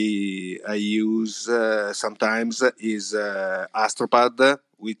app I use sometimes is Astropad,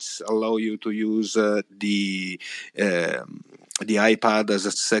 which allow you to use the iPad as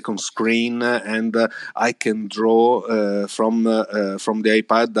a second screen, and I can draw from the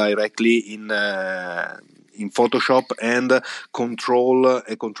iPad directly in Photoshop, and control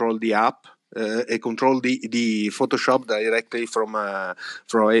the app. I control the Photoshop directly from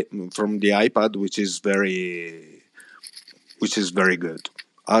the iPad, which is very good.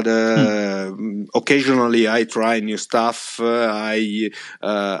 Occasionally I try new stuff. I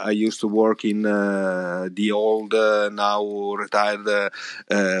used to work in the old, now retired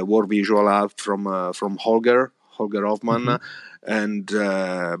War Visual app from Holger Hoffman, and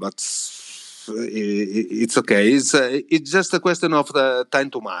but it's okay. It's just a question of the time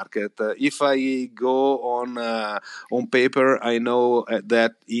to market. If I go on paper, I know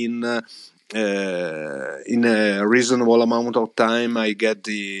that in a reasonable amount of time I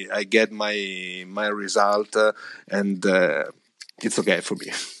get my result, and it's okay for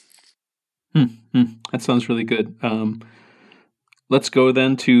me. That sounds really good. Let's go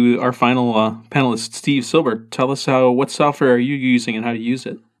then to our final panelist, Steve Silber. Tell us what software are you using and how to use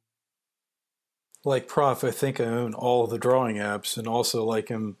it? Like Prof, I think I own all of the drawing apps, and also like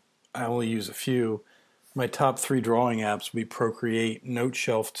him, I only use a few. My top 3 drawing apps would be Procreate,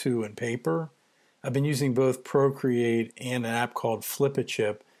 NoteShelf 2, and Paper. I've been using both Procreate and an app called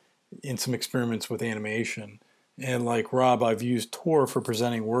Flip-A-Chip in some experiments with animation. And like Rob, I've used Tor for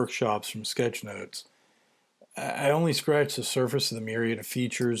presenting workshops from sketchnotes. I only scratch the surface of the myriad of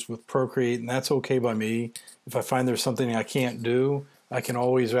features with Procreate, and that's okay by me. If I find there's something I can't do, I can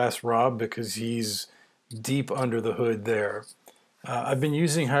always ask Rob because he's deep under the hood there. I've been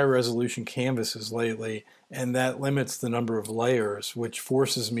using high-resolution canvases lately, and that limits the number of layers, which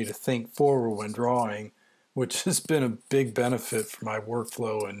forces me to think forward when drawing, which has been a big benefit for my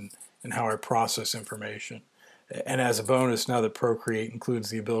workflow and how I process information. And as a bonus, now that Procreate includes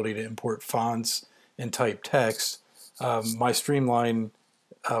the ability to import fonts and type text, my streamlined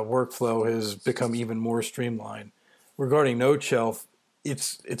workflow has become even more streamlined. Regarding NoteShelf,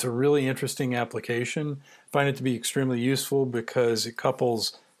 it's a really interesting application. I find it to be extremely useful because it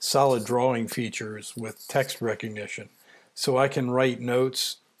couples solid drawing features with text recognition. So I can write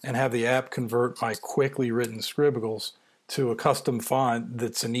notes and have the app convert my quickly written scribbles to a custom font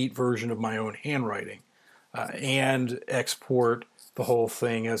that's a neat version of my own handwriting, and export the whole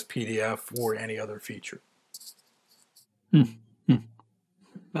thing as PDF or any other feature.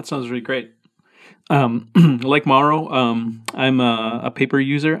 That sounds really great. Like Mauro, I'm a paper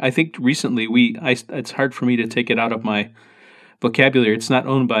user. I think recently it's hard for me to take it out of my vocabulary. It's not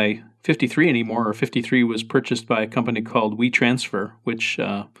owned by 53 anymore, or 53 was purchased by a company called WeTransfer, which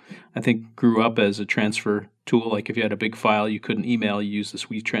I think grew up as a transfer tool. Like if you had a big file you couldn't email, you use this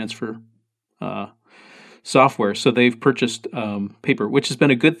WeTransfer software. So they've purchased paper, which has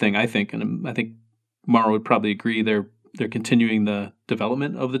been a good thing, I think. And I think Mara would probably agree. They're continuing the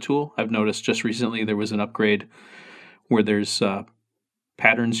development of the tool. I've noticed just recently there was an upgrade where there's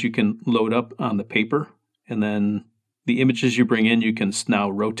patterns you can load up on the paper, and then the images you bring in, you can now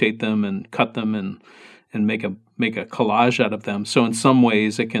rotate them and cut them and make a collage out of them. So in some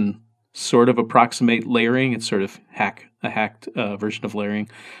ways, it can sort of approximate layering. It's sort of a hacked version of layering.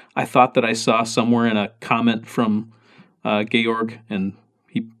 I thought that I saw somewhere in a comment from Georg, and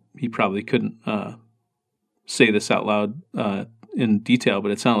he probably couldn't say this out loud in detail,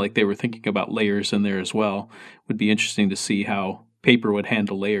 but it sounded like they were thinking about layers in there as well. It would be interesting to see how paper would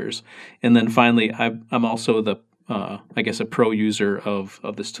handle layers. And then finally, I'm also I guess a pro user of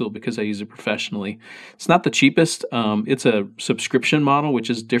this tool because I use it professionally. It's not the cheapest. It's a subscription model, which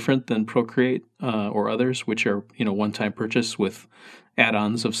is different than Procreate or others, which are one-time purchase with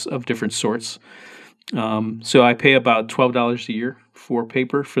add-ons of different sorts. So I pay about $12 a year for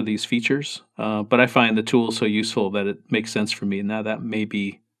paper for these features, but I find the tool so useful that it makes sense for me. Now that may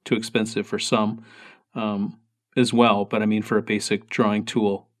be too expensive for some as well, but I mean for a basic drawing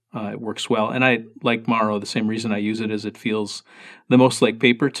tool, it works well. And I like Maro. The same reason I use it is it feels the most like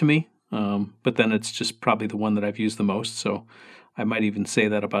paper to me, but then it's just probably the one that I've used the most. So I might even say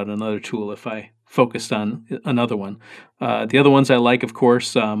that about another tool if I focused on another one. The other ones I like, of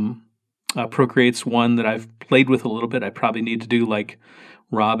course, Procreate's one that I've played with a little bit. I probably need to do like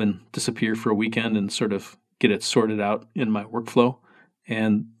Rob and disappear for a weekend and sort of get it sorted out in my workflow.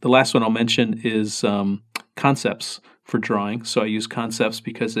 And the last one I'll mention is Concepts for drawing. So I use Concepts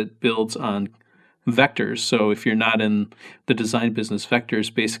because it builds on vectors. So if you're not in the design business,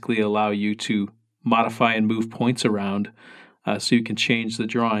 vectors basically allow you to modify and move points around so you can change the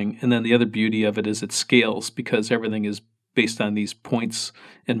drawing. And then the other beauty of it is it scales because everything is based on these points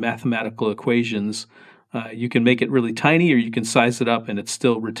and mathematical equations. You can make it really tiny or you can size it up and it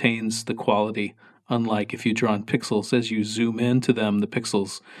still retains the quality. Unlike if you draw in pixels, as you zoom into them, the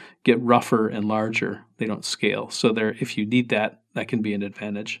pixels get rougher and larger. They don't scale. So if you need that can be an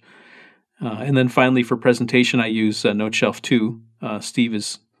advantage. And then finally, for presentation, I use NoteShelf 2. Steve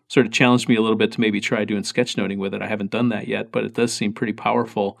has sort of challenged me a little bit to maybe try doing sketchnoting with it. I haven't done that yet, but it does seem pretty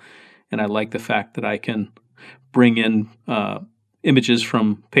powerful. And I like the fact that I can bring in images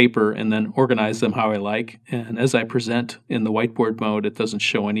from paper and then organize them how I like. And as I present in the whiteboard mode, it doesn't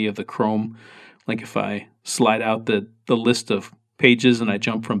show any of the chrome. Like if I slide out the list of pages and I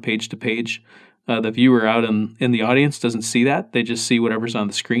jump from page to page, the viewer out in the audience doesn't see that. They just see whatever's on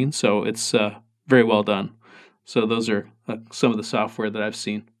the screen. So it's very well done. So those are some of the software that I've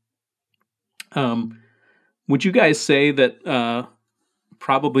seen. Would you guys say that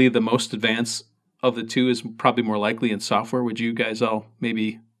probably the most advanced of the two is probably more likely in software? Would you guys all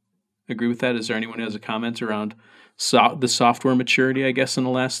maybe agree with that? Is there anyone who has a comment around the software maturity, I guess, in the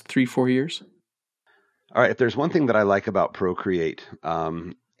last 3-4 years? All right. If there's one thing that I like about Procreate,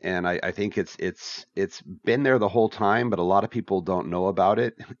 and I think it's been there the whole time, but a lot of people don't know about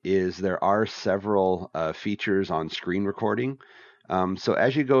it, is there are several features on screen recording. So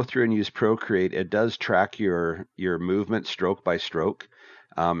as you go through and use Procreate, it does track your movement stroke by stroke,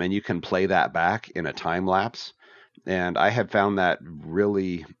 and you can play that back in a time lapse. And I have found that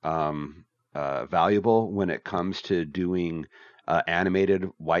really valuable when it comes to doing animated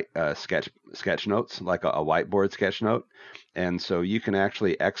sketch notes, like a whiteboard sketch note. And so you can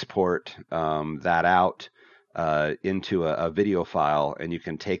actually export that out into a video file, and you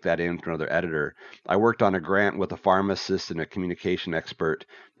can take that into another editor. I worked on a grant with a pharmacist and a communication expert,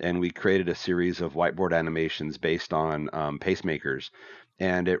 and we created a series of whiteboard animations based on pacemakers.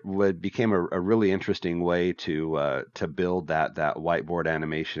 And it became a really interesting way to build that whiteboard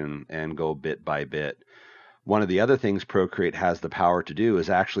animation and go bit by bit. One of the other things Procreate has the power to do is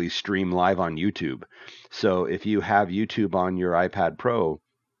actually stream live on YouTube. So if you have YouTube on your iPad Pro,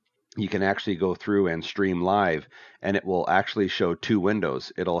 you can actually go through and stream live, and it will actually show two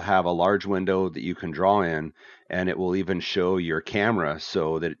windows. It'll have a large window that you can draw in, and it will even show your camera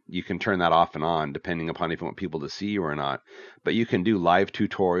so that you can turn that off and on depending upon if you want people to see you or not. But you can do live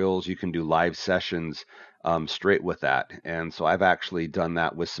tutorials, you can do live sessions straight with that. And so I've actually done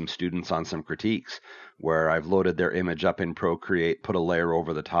that with some students on some critiques where I've loaded their image up in Procreate, put a layer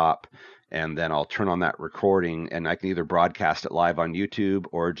over the top, and then I'll turn on that recording, and I can either broadcast it live on YouTube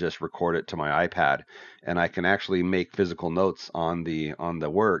or just record it to my iPad. And I can actually make physical notes on the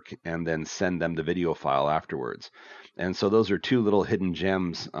work and then send them the video file afterwards. And so those are two little hidden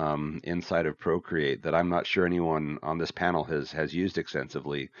gems inside of Procreate that I'm not sure anyone on this panel has used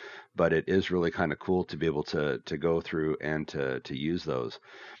extensively, but it is really kind of cool to be able to go through and to use those.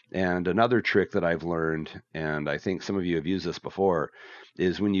 And another trick that I've learned, and I think some of you have used this before,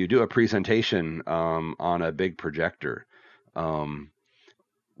 is when you do a presentation on a big projector.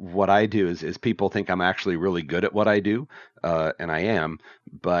 What I do is people think I'm actually really good at what I do, and I am.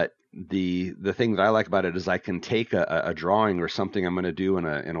 But the thing that I like about it is I can take a drawing or something I'm going to do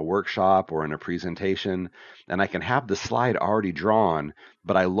in a workshop or in a presentation, and I can have the slide already drawn,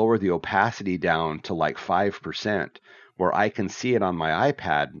 but I lower the opacity down to like 5%, where I can see it on my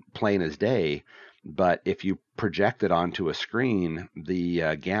iPad plain as day. But if you project it onto a screen,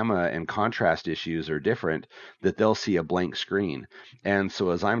 the gamma and contrast issues are different, that they'll see a blank screen. And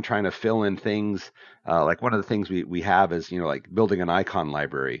so as I'm trying to fill in things, like one of the things we have is, like building an icon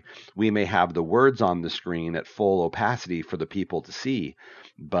library. We may have the words on the screen at full opacity for the people to see,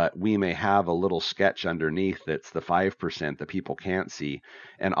 but we may have a little sketch underneath that's the 5% that people can't see.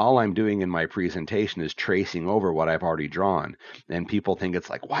 And all I'm doing in my presentation is tracing over what I've already drawn. And people think it's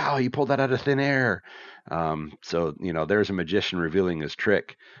like, wow, you pulled that out of thin air. So, there's a magician revealing his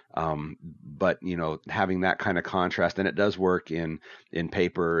trick. But, having that kind of contrast, and it does work in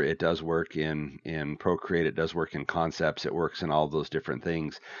paper, it does work in Procreate, it does work in Concepts, it works in all those different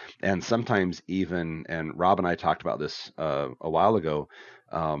things. And sometimes even, and Rob and I talked about this a while ago,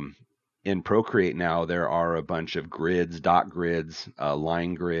 in Procreate now, there are a bunch of grids, dot grids,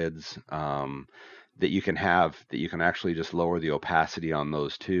 line grids, that you can actually just lower the opacity on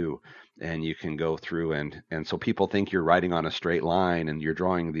those too. And you can go through and so people think you're writing on a straight line and you're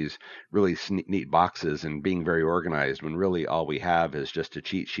drawing these really neat boxes and being very organized, when really all we have is just a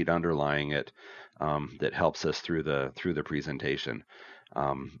cheat sheet underlying it that helps us through the presentation.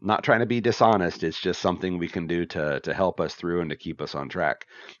 Not trying to be dishonest, it's just something we can do to help us through and to keep us on track.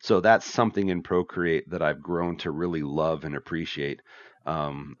 So that's something in Procreate that I've grown to really love and appreciate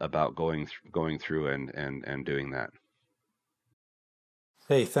about going through and doing that.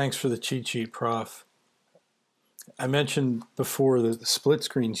 Hey, thanks for the cheat sheet, Prof. I mentioned before that the split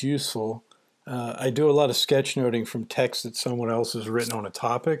screen's useful. I do a lot of sketchnoting from text that someone else has written on a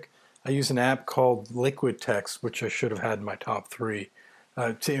topic. I use an app called Liquid Text, which I should have had in my top 3,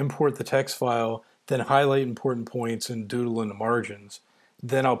 to import the text file, then highlight important points and doodle in the margins.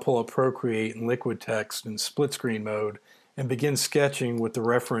 Then I'll pull up Procreate in Liquid Text in split screen mode and begin sketching with the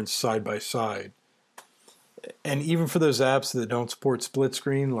reference side by side. And even for those apps that don't support split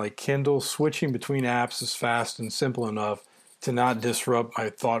screen, like Kindle, switching between apps is fast and simple enough to not disrupt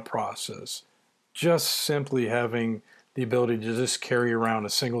my thought process. Just simply having the ability to just carry around a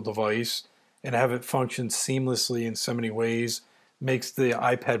single device and have it function seamlessly in so many ways makes the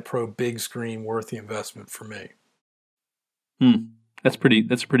iPad Pro big screen worth the investment for me. That's a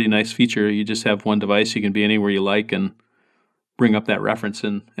pretty nice feature. You just have one device, you can be anywhere you like and bring up that reference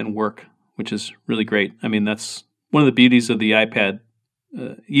and work, which is really great. I mean, that's one of the beauties of the iPad.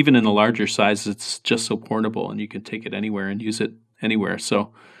 Even in the larger size, it's just so portable, and you can take it anywhere and use it anywhere.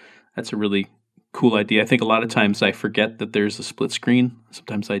 So that's a really cool idea. I think a lot of times I forget that there's a split screen.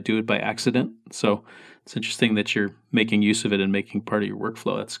 Sometimes I do it by accident. So it's interesting that you're making use of it and making part of your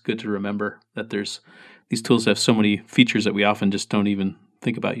workflow. That's good to remember that these tools have so many features that we often just don't even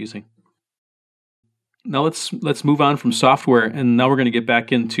think about using. Now let's move on from software, and now we're going to get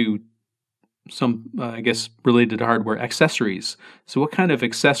back into some, I guess, related to hardware accessories. So what kind of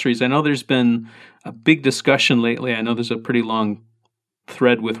accessories? I know there's been a big discussion lately. I know there's a pretty long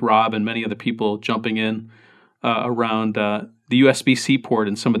thread with Rob and many other people jumping in around the USB-C port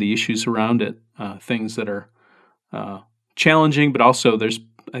and some of the issues around it, things that are challenging, but also I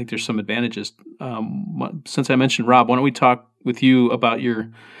think there's some advantages. Since I mentioned Rob, why don't we talk with you about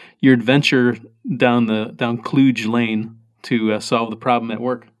your adventure down Kludge Lane to solve the problem at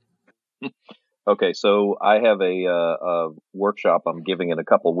work? Okay, so I have a workshop I'm giving in a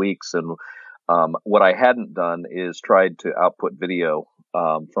couple weeks, and what I hadn't done is tried to output video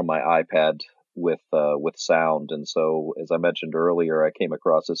from my iPad with sound. And so, as I mentioned earlier, I came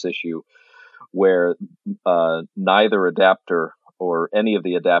across this issue where neither adapter or any of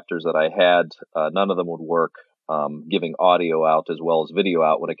the adapters that I had, none of them would work, giving audio out as well as video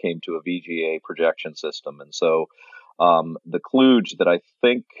out when it came to a VGA projection system. And so the kludge that I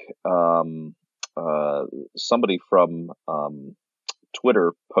think somebody from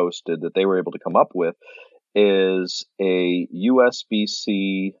Twitter posted that they were able to come up with is a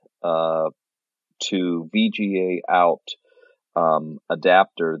USB-C to VGA out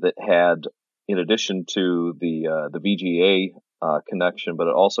adapter that had, in addition to the VGA connection, but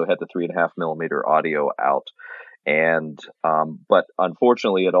it also had the 3.5 millimeter audio out. And but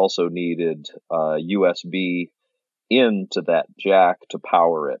unfortunately, it also needed USB into that jack to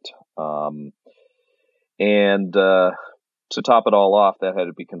power it. And to top it all off, that had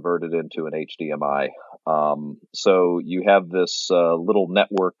to be converted into an HDMI. So you have this little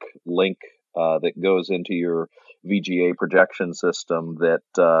network link that goes into your VGA projection system that,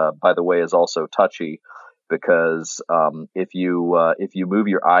 by the way, is also touchy, because if you move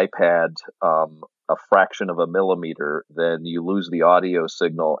your iPad a fraction of a millimeter, then you lose the audio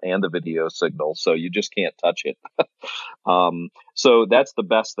signal and the video signal, so you just can't touch it. So that's the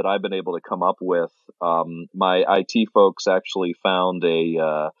best that I've been able to come up with. My IT folks actually found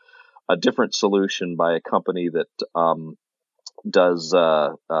a different solution by a company that does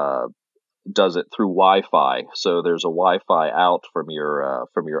it through Wi-Fi. So there's a Wi-Fi out from your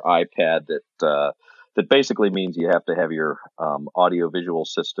iPad that basically means you have to have your audio-visual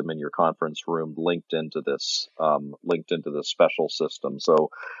system in your conference room linked into this special system. So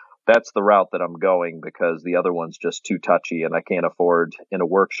that's the route that I'm going, because the other one's just too touchy, and I can't afford, in a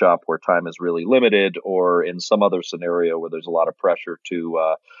workshop where time is really limited, or in some other scenario where there's a lot of pressure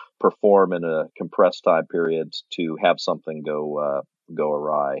to perform in a compressed time period, to have something go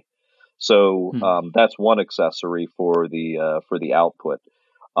awry. So that's one accessory for the output.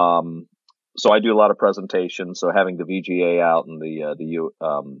 So I do a lot of presentations. So having the VGA out and the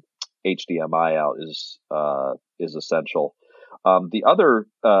HDMI out is essential. The other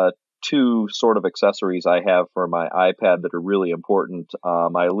two sort of accessories I have for my iPad that are really important,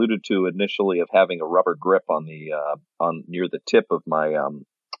 I alluded to initially, of having a rubber grip on near the tip of my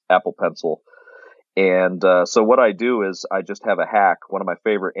Apple Pencil. And so what I do is I just have a hack. One of my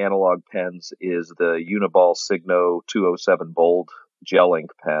favorite analog pens is the Uniball Signo 207 Bold gel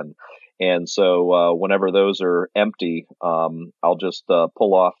ink pen. And so whenever those are empty, I'll just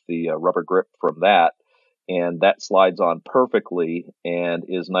pull off the rubber grip from that, and that slides on perfectly and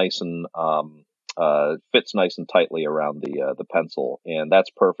is nice and fits nice and tightly around the pencil. And that's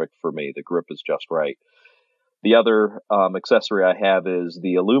perfect for me. The grip is just right. The other accessory I have is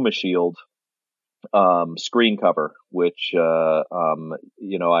the IllumiShield screen cover, which I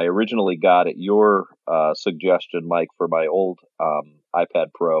originally got at your suggestion, Mike, for my old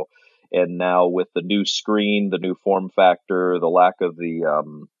iPad Pro, and now with the new screen, the new form factor, the lack of the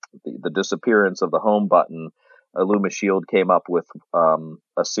disappearance of the home button, IllumiShield came up with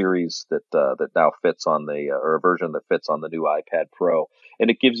a series that now fits on or a version that fits on the new iPad Pro, and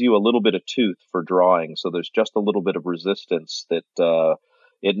it gives you a little bit of tooth for drawing. So there's just a little bit of resistance that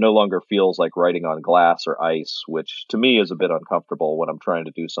it no longer feels like writing on glass or ice, which to me is a bit uncomfortable when I'm trying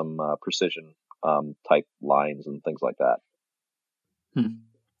to do some precision type lines and things like that.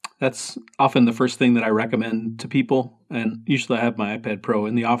 That's often the first thing that I recommend to people. And usually I have my iPad Pro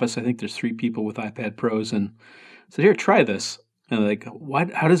in the office. I think there's 3 people with iPad Pros, and I said, here, try this. And they're like,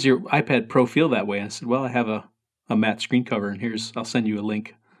 what? How does your iPad Pro feel that way? And I said, well, I have a matte screen cover, and I'll send you a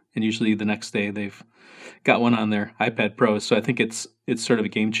link. And usually the next day they've got one on their iPad Pro. So I think it's sort of a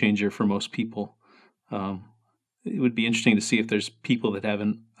game changer for most people. It would be interesting to see if there's people that have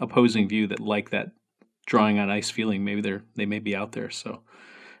an opposing view that like that drawing on ice feeling. Maybe they may be out there. So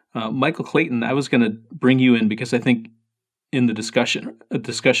Michael Clayton, I was going to bring you in because I think in the discussion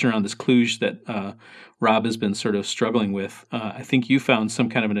around this kludge that Rob has been sort of struggling with, I think you found some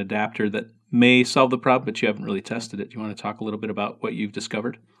kind of an adapter that may solve the problem, but you haven't really tested it. Do you want to talk a little bit about what you've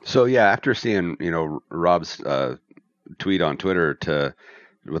discovered? So yeah, after seeing Rob's tweet on Twitter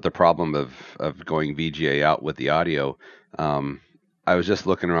with the problem of going VGA out with the audio, I was just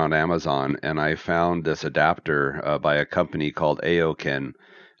looking around Amazon and I found this adapter by a company called AOKin.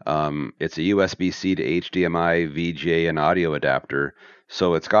 It's a USB-C to HDMI, VGA, and audio adapter.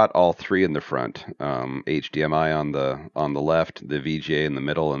 So it's got all 3 in the front, HDMI on the left, the VGA in the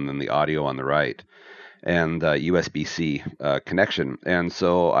middle, and then the audio on the right, and USB-C connection. And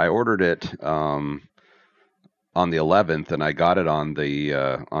so I ordered it on the 11th, and I got it on the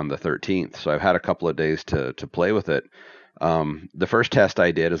 13th. So I've had a couple of days to play with it. The first test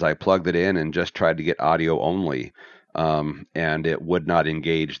I did is I plugged it in and just tried to get audio only. And it would not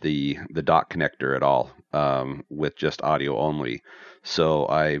engage the dock connector at all with just audio only. So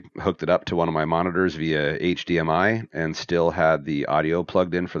I hooked it up to one of my monitors via HDMI and still had the audio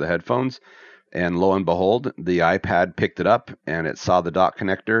plugged in for the headphones. And lo and behold, the iPad picked it up and it saw the dock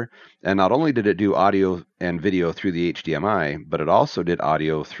connector. And not only did it do audio and video through the HDMI, but it also did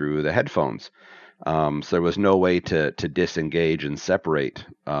audio through the headphones. So there was no way to disengage and separate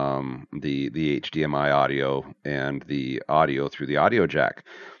the HDMI audio and the audio through the audio jack.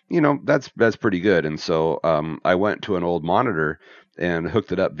 That's pretty good. And so I went to an old monitor and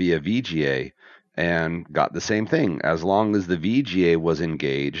hooked it up via VGA, and got the same thing. As long as the VGA was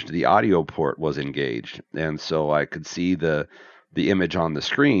engaged, the audio port was engaged. And so I could see the image on the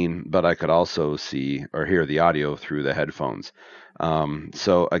screen, but I could also see or hear the audio through the headphones.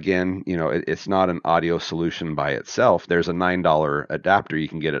 So again, it's not an audio solution by itself. There's a $9 adapter you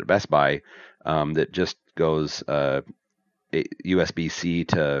can get at Best Buy that just goes USB-C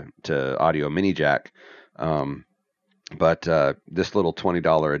to audio mini jack. But this little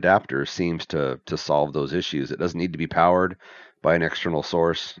 $20 adapter seems to solve those issues. It doesn't need to be powered by an external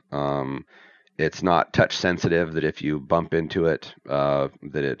source. It's not touch sensitive, that if you bump into it,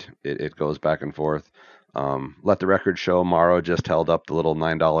 that it goes back and forth. Let the record show, Mauro just held up the little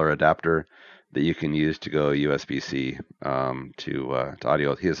 $9 adapter that you can use to go USB-C to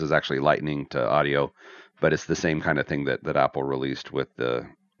audio. His is actually Lightning to audio, but it's the same kind of thing that Apple released with the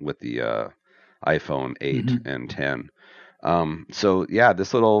iPhone 8 and 10. So yeah,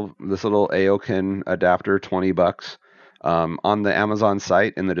 this little Aokin adapter, $20. On the Amazon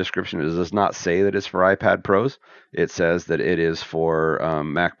site, in the description, it does not say that it's for iPad Pros. It says that it is for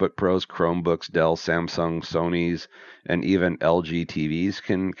MacBook Pros, Chromebooks, Dell, Samsung, Sony's, and even LG TVs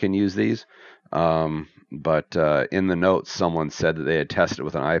can use these. But in the notes, someone said that they had tested it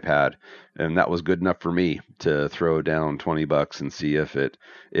with an iPad, and that was good enough for me to throw down $20 and see if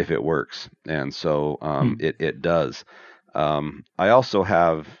it works. And so it does. I also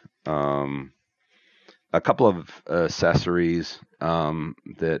have a couple of accessories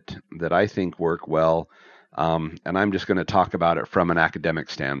that I think work well, and I'm just going to talk about it from an academic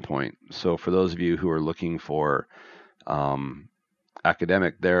standpoint. So for those of you who are looking for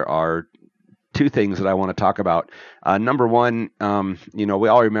academic, there are two things that I want to talk about. Number one, we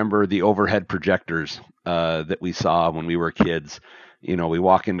all remember the overhead projectors that we saw when we were kids. We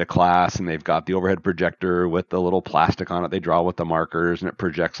walk into class and they've got the overhead projector with the little plastic on it. They draw with the markers and it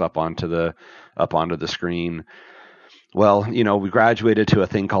projects up onto the screen. Well, we graduated to a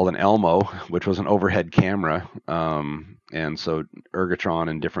thing called an Elmo, which was an overhead camera. And so Ergotron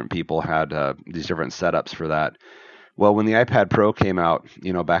and different people had these different setups for that. Well, when the iPad Pro came out,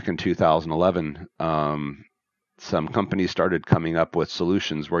 back in 2011, some companies started coming up with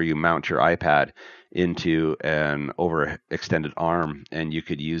solutions where you mount your iPad into an overextended arm, and you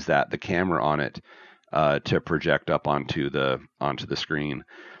could use the camera on it to project up onto the screen.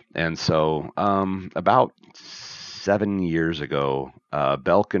 And so about 7 years ago,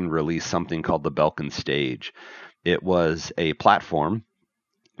 Belkin released something called the Belkin Stage. It was a platform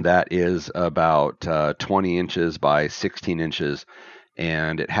that is about 20 inches by 16 inches,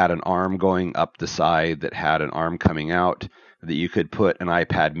 and it had an arm going up the side that had an arm coming out that you could put an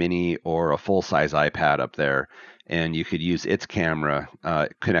iPad mini or a full-size iPad up there, and you could use its camera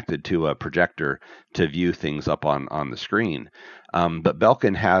connected to a projector to view things up on the screen. But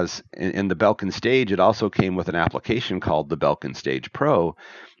Belkin has, in the Belkin Stage, it also came with an application called the Belkin Stage Pro,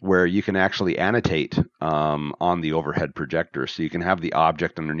 where you can actually annotate on the overhead projector. So you can have the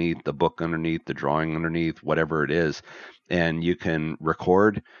object underneath, the book underneath, the drawing underneath, whatever it is, and you can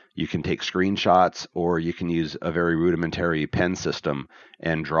record, you can take screenshots, or you can use a very rudimentary pen system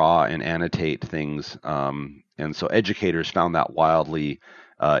and draw and annotate things. And so educators found that wildly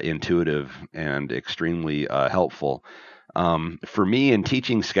intuitive and extremely helpful. For me, in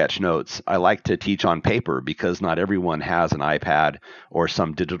teaching sketch notes, I like to teach on paper because not everyone has an iPad or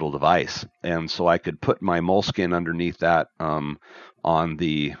some digital device. And so I could put my Moleskine underneath that on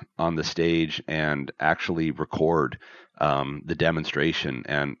the stage and actually record the demonstration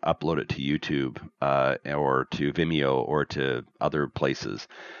and upload it to YouTube or to Vimeo or to other places.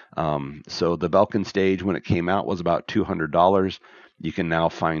 So the Belkin Stage, when it came out, was about $200. You can now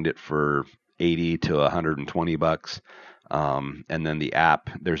find it for $80 to $120. And then the app,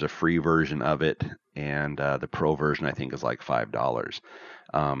 there's a free version of it, and the pro version I think is like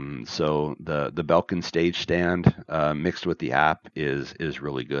 $5. So the Belkin Stage stand mixed with the app is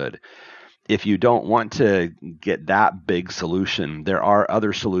really good. If you don't want to get that big solution, there are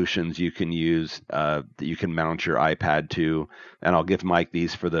other solutions you can use that you can mount your iPad to, and I'll give Mike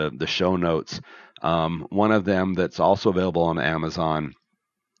these for the show notes. One of them that's also available on Amazon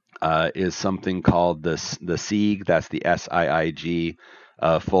is something called the SIIG, that's the SIIG,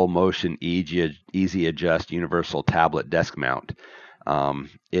 Full Motion Easy Adjust Universal Tablet Desk Mount.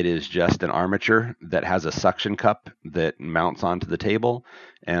 It is just an armature that has a suction cup that mounts onto the table,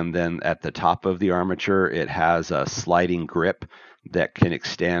 and then at the top of the armature it has a sliding grip that can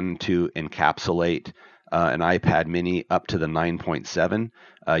extend to encapsulate an iPad mini up to the 9.7.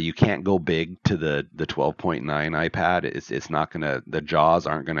 You can't go big to the 12.9 iPad. It's not gonna, the jaws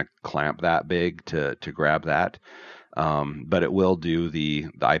aren't gonna clamp that big to grab that. But it will do the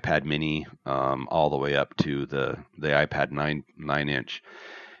iPad mini all the way up to the iPad 9-inch.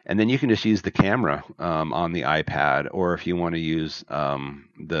 And then you can just use the camera on the iPad, or if you want to use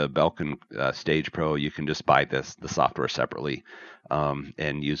the Belkin Stage Pro, you can just buy the software separately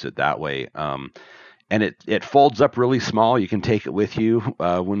and use it that way. And it folds up really small. You can take it with you.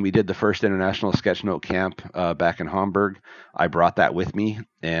 When we did the first International Sketchnote Camp back in Hamburg, I brought that with me,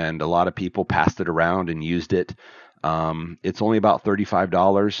 and a lot of people passed it around and used it. It's only about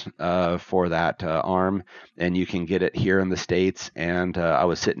 $35 for that arm, and you can get it here in the States. And I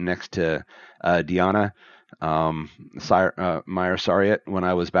was sitting next to Diana Meyer-Sariat when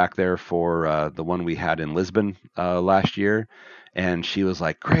I was back there for the one we had in Lisbon last year. And she was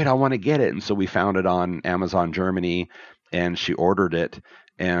like, great, I want to get it. And so we found it on Amazon Germany, and she ordered it.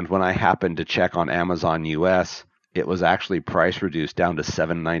 And when I happened to check on Amazon US, it was actually price reduced down to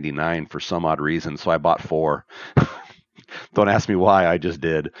 $7.99 for some odd reason. So I bought 4. Don't ask me why, I just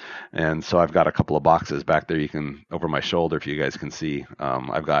did. And so I've got a couple of boxes back there. You can, over my shoulder, if you guys can see,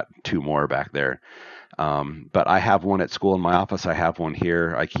 I've got 2 more back there. But I have one at school in my office. I have one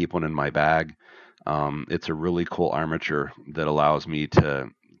here. I keep one in my bag. It's a really cool armature that allows me to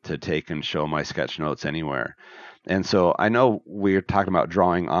take and show my sketch notes anywhere. And so I know we're talking about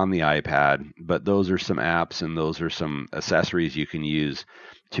drawing on the iPad, but those are some apps and those are some accessories you can use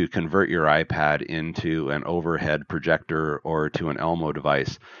to convert your iPad into an overhead projector or to an Elmo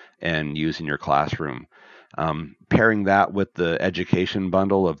device and use in your classroom. Pairing that with the education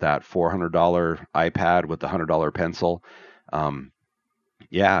bundle of that $400 iPad with the $100 pencil,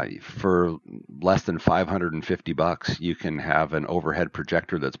 for less than $550, you can have an overhead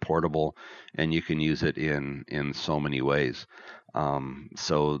projector that's portable, and you can use it in so many ways.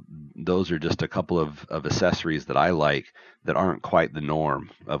 So those are just a couple of accessories that I like that aren't quite the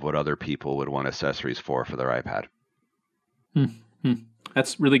norm of what other people would want accessories for their iPad.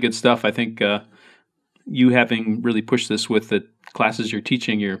 That's really good stuff. I think you having really pushed this with the classes you're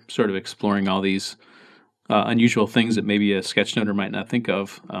teaching, you're sort of exploring all these unusual things that maybe a sketchnoter might not think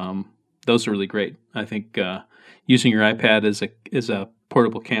of. Those are really great. I think using your iPad as a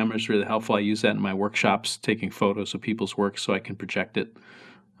portable camera is really helpful. I use that in my workshops, taking photos of people's work so I can project it.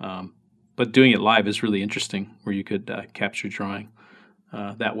 But doing it live is really interesting, where you could capture drawing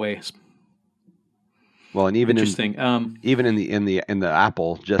that way. Well, and even in the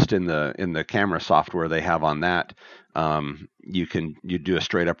Apple, just in the camera software they have on that, you do a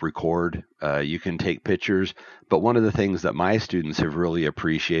straight up record. You can take pictures, but one of the things that my students have really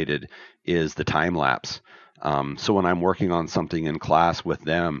appreciated is the time lapse. So when I'm working on something in class with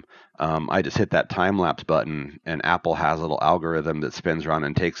them, I just hit that time lapse button, and Apple has a little algorithm that spins around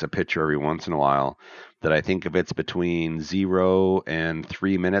and takes a picture every once in a while. That I think if it's between 0 and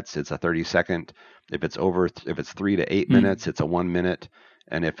 3 minutes, it's a 30-second. If it's 3 to 8 minutes, it's a 1 minute.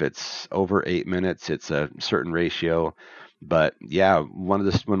 And if it's over 8 minutes, it's a certain ratio. But yeah,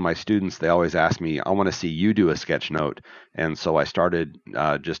 when my students, they always ask me, I want to see you do a sketch note. And so I started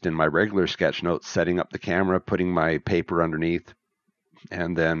just in my regular sketch note, setting up the camera, putting my paper underneath,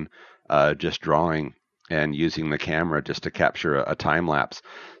 and then just drawing and using the camera just to capture a time lapse.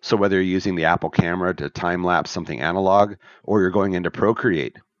 So whether you're using the Apple camera to time lapse something analog, or you're going into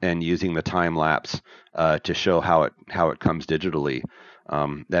Procreate and using the time lapse to show how it comes digitally,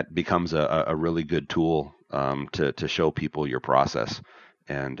 that becomes a really good tool to show people your process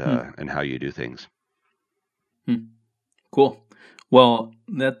and how you do things. Cool. Well,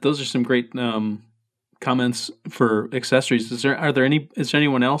 those are some great comments for accessories. Is there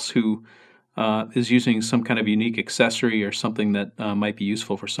anyone else who is using some kind of unique accessory or something that might be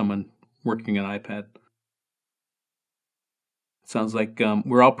useful for someone working an iPad? Sounds like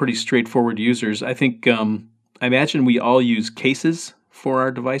we're all pretty straightforward users. I think I imagine we all use cases for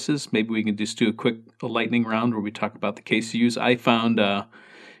our devices. Maybe we can just do a lightning round where we talk about the case you use. I found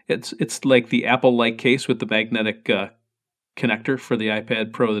it's like the Apple-like case with the magnetic connector for the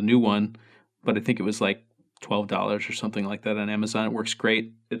iPad Pro, the new one, but I think it was like $12 or something like that on Amazon. It works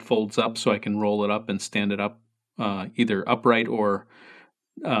great. It folds up so I can roll it up and stand it up either upright or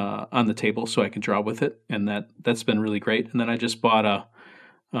on the table so I can draw with it, and that's been really great. And then I just bought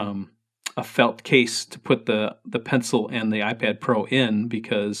a felt case to put the pencil and the iPad Pro in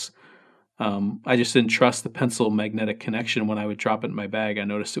because I just didn't trust the pencil magnetic connection. When I would drop it in my bag, I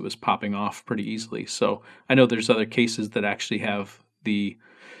noticed it was popping off pretty easily. So I know there's other cases that actually have the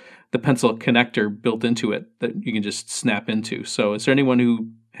pencil connector built into it that you can just snap into. So is there anyone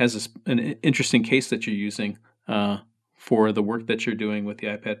who has an interesting case that you're using for the work that you're doing with the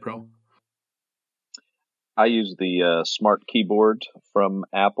iPad Pro? I use the Smart Keyboard from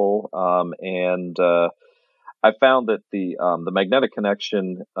Apple, and I found that the magnetic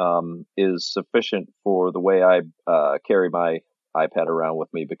connection is sufficient for the way I carry my iPad around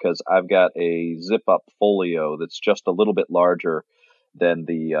with me, because I've got a zip up folio that's just a little bit larger than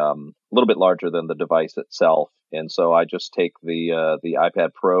the device itself, and so I just take the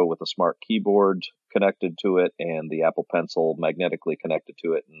iPad Pro with a smart keyboard connected to it and the Apple Pencil magnetically connected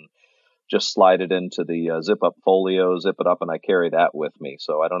to it, and just slide it into the zip up folio, zip it up, and I carry that with me,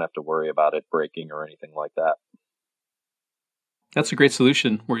 so I don't have to worry about it breaking or anything like that. That's a great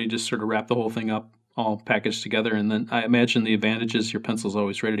solution where you just sort of wrap the whole thing up, all packaged together, and then I imagine the advantage is your pencil's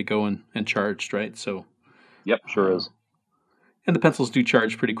always ready to go and charged, right? So, Yep, sure is. And the pencils do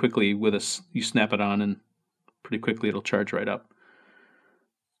charge pretty quickly with us. You snap it on, and pretty quickly it'll charge right up.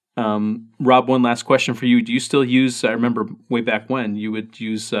 Rob, one last question for you. Do you still use? I remember way back when you would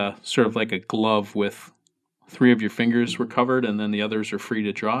use sort of like a glove with 3 of your fingers were covered, and then the others are free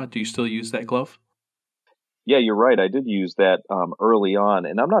to draw. Do you still use that glove? Yeah, you're right. I did use that early on,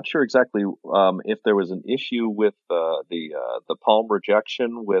 and I'm not sure exactly if there was an issue with the palm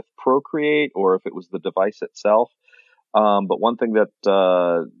rejection with Procreate, or if it was the device itself. But one thing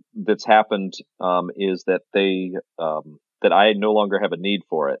that's happened is that that I no longer have a need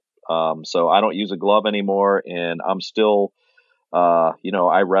for it. So I don't use a glove anymore, and I'm still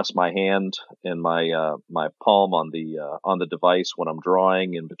I rest my hand and my palm on the device when I'm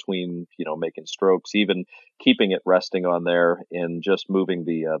drawing, in between, making strokes, even keeping it resting on there and just moving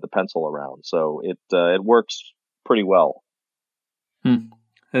the pencil around. So it works pretty well.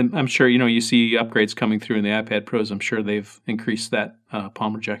 And I'm sure, you see upgrades coming through in the iPad Pros. I'm sure they've increased that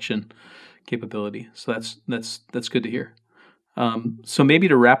palm rejection capability. So that's good to hear. So maybe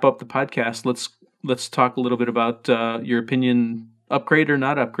to wrap up the podcast, let's talk a little bit about your opinion, upgrade or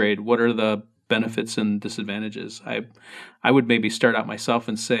not upgrade. What are the benefits and disadvantages? I would maybe start out myself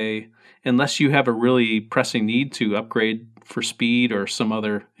and say, unless you have a really pressing need to upgrade for speed or some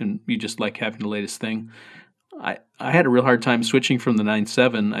other, and you just like having the latest thing, I had a real hard time switching from the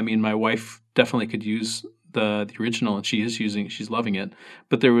 9.7. I mean, my wife definitely could use the original, and she's loving it.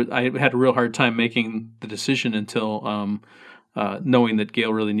 But I had a real hard time making the decision until knowing that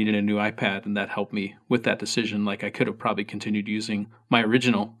Gail really needed a new iPad, and that helped me with that decision. Like, I could have probably continued using my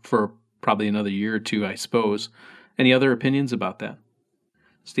original for probably another year or two, I suppose. Any other opinions about that?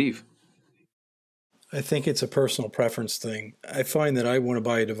 Steve? I think it's a personal preference thing. I find that I want to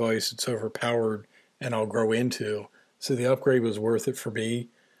buy a device that's overpowered and I'll grow into, so the upgrade was worth it for me.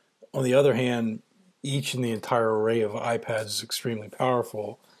 On the other hand, each in the entire array of iPads is extremely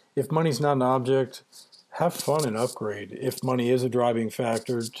powerful. If money's not an object, have fun and upgrade. If money is a driving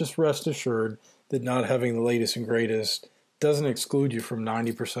factor, just rest assured that not having the latest and greatest doesn't exclude you from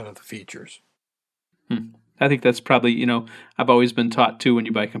 90% of the features. I think that's probably, I've always been taught too, when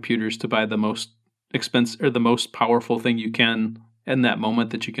you buy computers, to buy the most expensive or the most powerful thing you can in that moment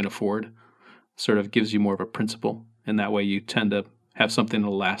that you can afford. Sort of gives you more of a principle, and that way you tend to have something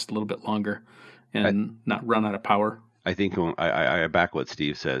that'll last a little bit longer and not run out of power. I think I back what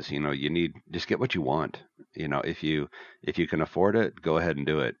Steve says. You just get what you want. If you can afford it, go ahead and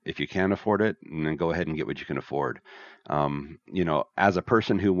do it. If you can't afford it, then go ahead and get what you can afford. As a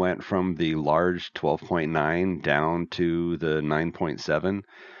person who went from the large 12.9 down to the 9.7,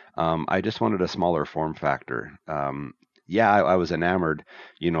 I just wanted a smaller form factor. I was enamored,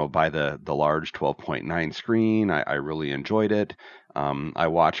 by the large 12.9 screen. I really enjoyed it. I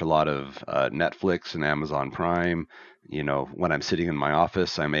watch a lot of Netflix and Amazon Prime. When I'm sitting in my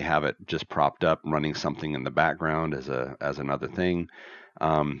office, I may have it just propped up, running something in the background as another thing.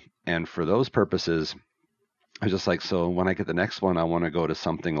 And for those purposes, I was just like, so when I get the next one, I want to go to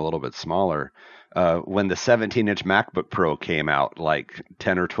something a little bit smaller. When the 17-inch MacBook Pro came out like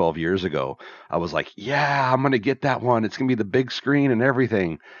 10 or 12 years ago, I was like, yeah, I'm going to get that one. It's going to be the big screen and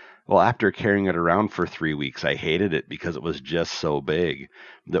everything. Well, after carrying it around for 3 weeks, I hated it because it was just so big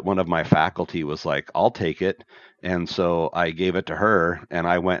that one of my faculty was like, I'll take it. And so I gave it to her, and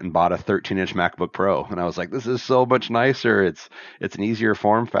I went and bought a 13-inch MacBook Pro. And I was like, this is so much nicer. It's an easier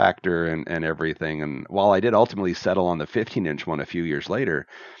form factor and everything. And while I did ultimately settle on the 15-inch one a few years later,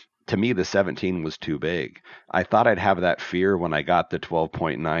 to me, the 17 was too big. I thought I'd have that fear when I got the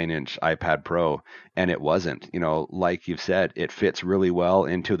 12.9-inch iPad Pro, and it wasn't. Like you've said, it fits really well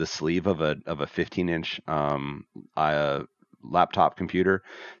into the sleeve of a 15-inch laptop computer.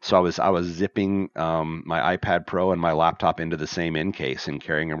 So I was zipping my iPad Pro and my laptop into the same in case and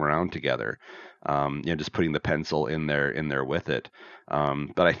carrying them around together. Just putting the pencil in there with it.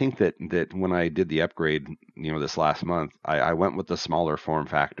 But I think that when I did the upgrade, this last month, I went with the smaller form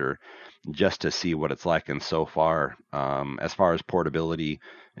factor just to see what it's like. And so far, as far as portability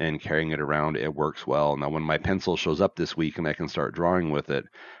and carrying it around, it works well. Now, when my pencil shows up this week and I can start drawing with it,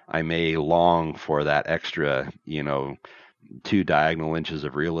 I may long for that extra, 2 diagonal inches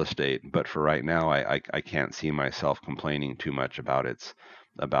of real estate. But for right now, I can't see myself complaining too much about its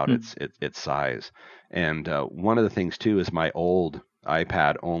size. And one of the things too is my old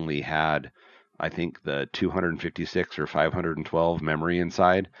iPad only had, I think, the 256 or 512 memory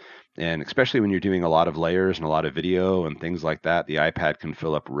inside. And especially when you're doing a lot of layers and a lot of video and things like that, the iPad can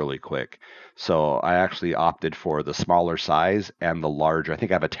fill up really quick. So I actually opted for the smaller size and the larger. I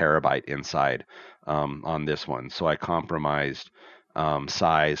think I have a terabyte inside on this one. So I compromised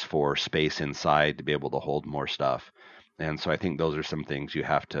size for space inside to be able to hold more stuff. And so I think those are some things you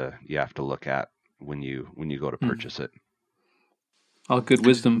have to look at when you go to purchase it. All good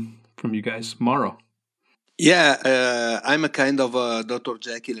wisdom from you guys. Mauro. Yeah, I'm a kind of Dr.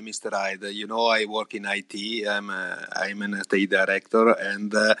 Jekyll and Mr. Hyde. I work in IT. I'm an IT director,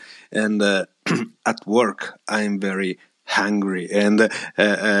 and at work I'm very hungry, and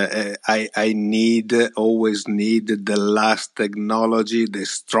I always need the last technology, the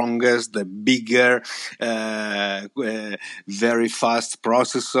strongest, the bigger, very fast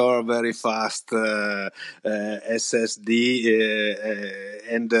processor, very fast SSD,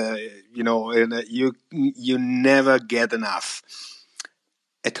 and you never get enough.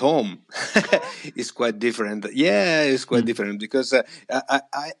 At home, it's quite different. Yeah, it's quite different because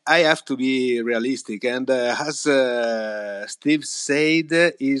I have to be realistic. And as Steve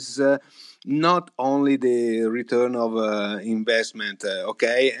said, is not only the return of investment,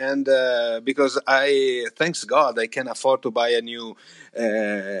 okay? And because thanks God, I can afford to buy a new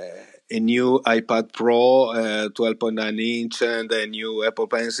iPad Pro, 12.9 inch, and a new Apple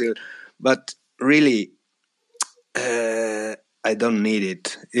Pencil. But really, I don't need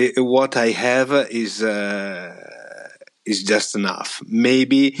it. What I have is just enough.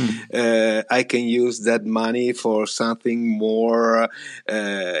 Maybe I can use that money for something more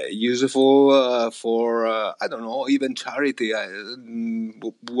useful, for I don't know, even charity,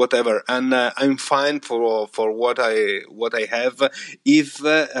 whatever. And I'm fine for what I have. If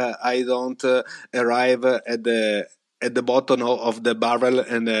I don't arrive at the bottom of the barrel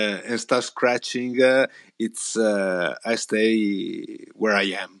and start scratching, I stay where I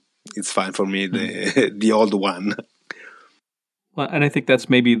am. It's fine for me, the old one. Well, and I think that's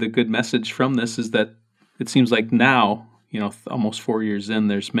maybe the good message from this is that it seems like now, almost 4 years in,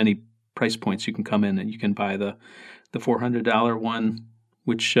 there's many price points you can come in and you can buy the $400 one,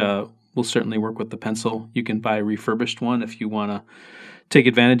 which will certainly work with the pencil. You can buy a refurbished one if you want to take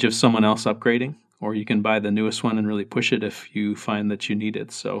advantage of someone else upgrading, or you can buy the newest one and really push it if you find that you need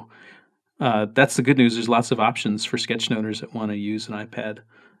it. So that's the good news. There's lots of options for sketchnoters that want to use an iPad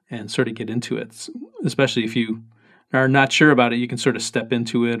and sort of get into it. Especially if you are not sure about it, you can sort of step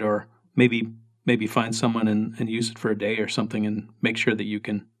into it, or maybe find someone and use it for a day or something and make sure that you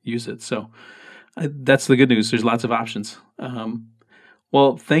can use it. So that's the good news. There's lots of options.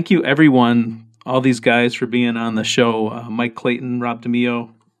 Well, thank you, everyone, all these guys for being on the show. Mike Clayton, Rob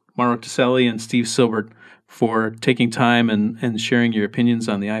DeMio, Mauro Tiselli, and Steve Silbert for taking time and sharing your opinions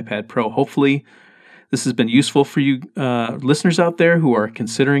on the iPad Pro. Hopefully, this has been useful for you listeners out there who are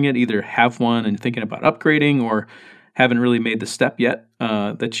considering it, either have one and thinking about upgrading or haven't really made the step yet,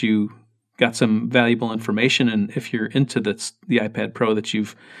 that you got some valuable information. And if you're into the iPad Pro, that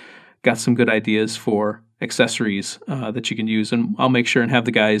you've got some good ideas for accessories that you can use. And I'll make sure and have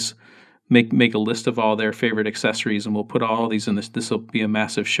the guys make a list of all their favorite accessories, and we'll put all these in this. This will be a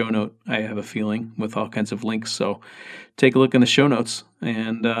massive show note, I have a feeling, with all kinds of links. So take a look in the show notes.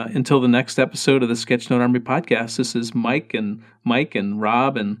 And until the next episode of the Sketchnote Army podcast, this is Mike and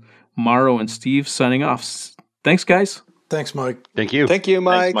Rob and Mauro and Steve signing off. Thanks, guys. Thanks, Mike. Thank you. Thank you,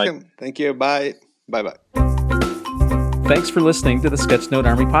 Mike. Thanks, Mike. Thank you. Bye. Bye-bye. Thanks for listening to the Sketchnote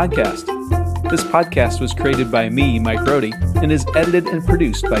Army podcast. This podcast was created by me, Mike Rohde, and is edited and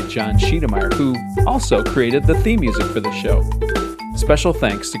produced by John Schiedemeyer, who also created the theme music for the show. Special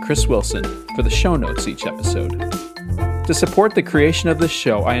thanks to Chris Wilson for the show notes each episode. To support the creation of this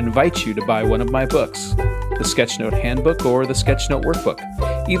show, I invite you to buy one of my books, the Sketchnote Handbook or the Sketchnote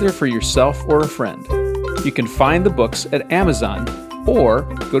Workbook, either for yourself or a friend. You can find the books at Amazon or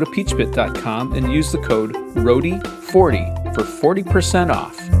go to peachpit.com and use the code ROHDE40 for 40%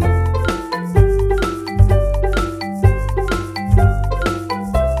 off.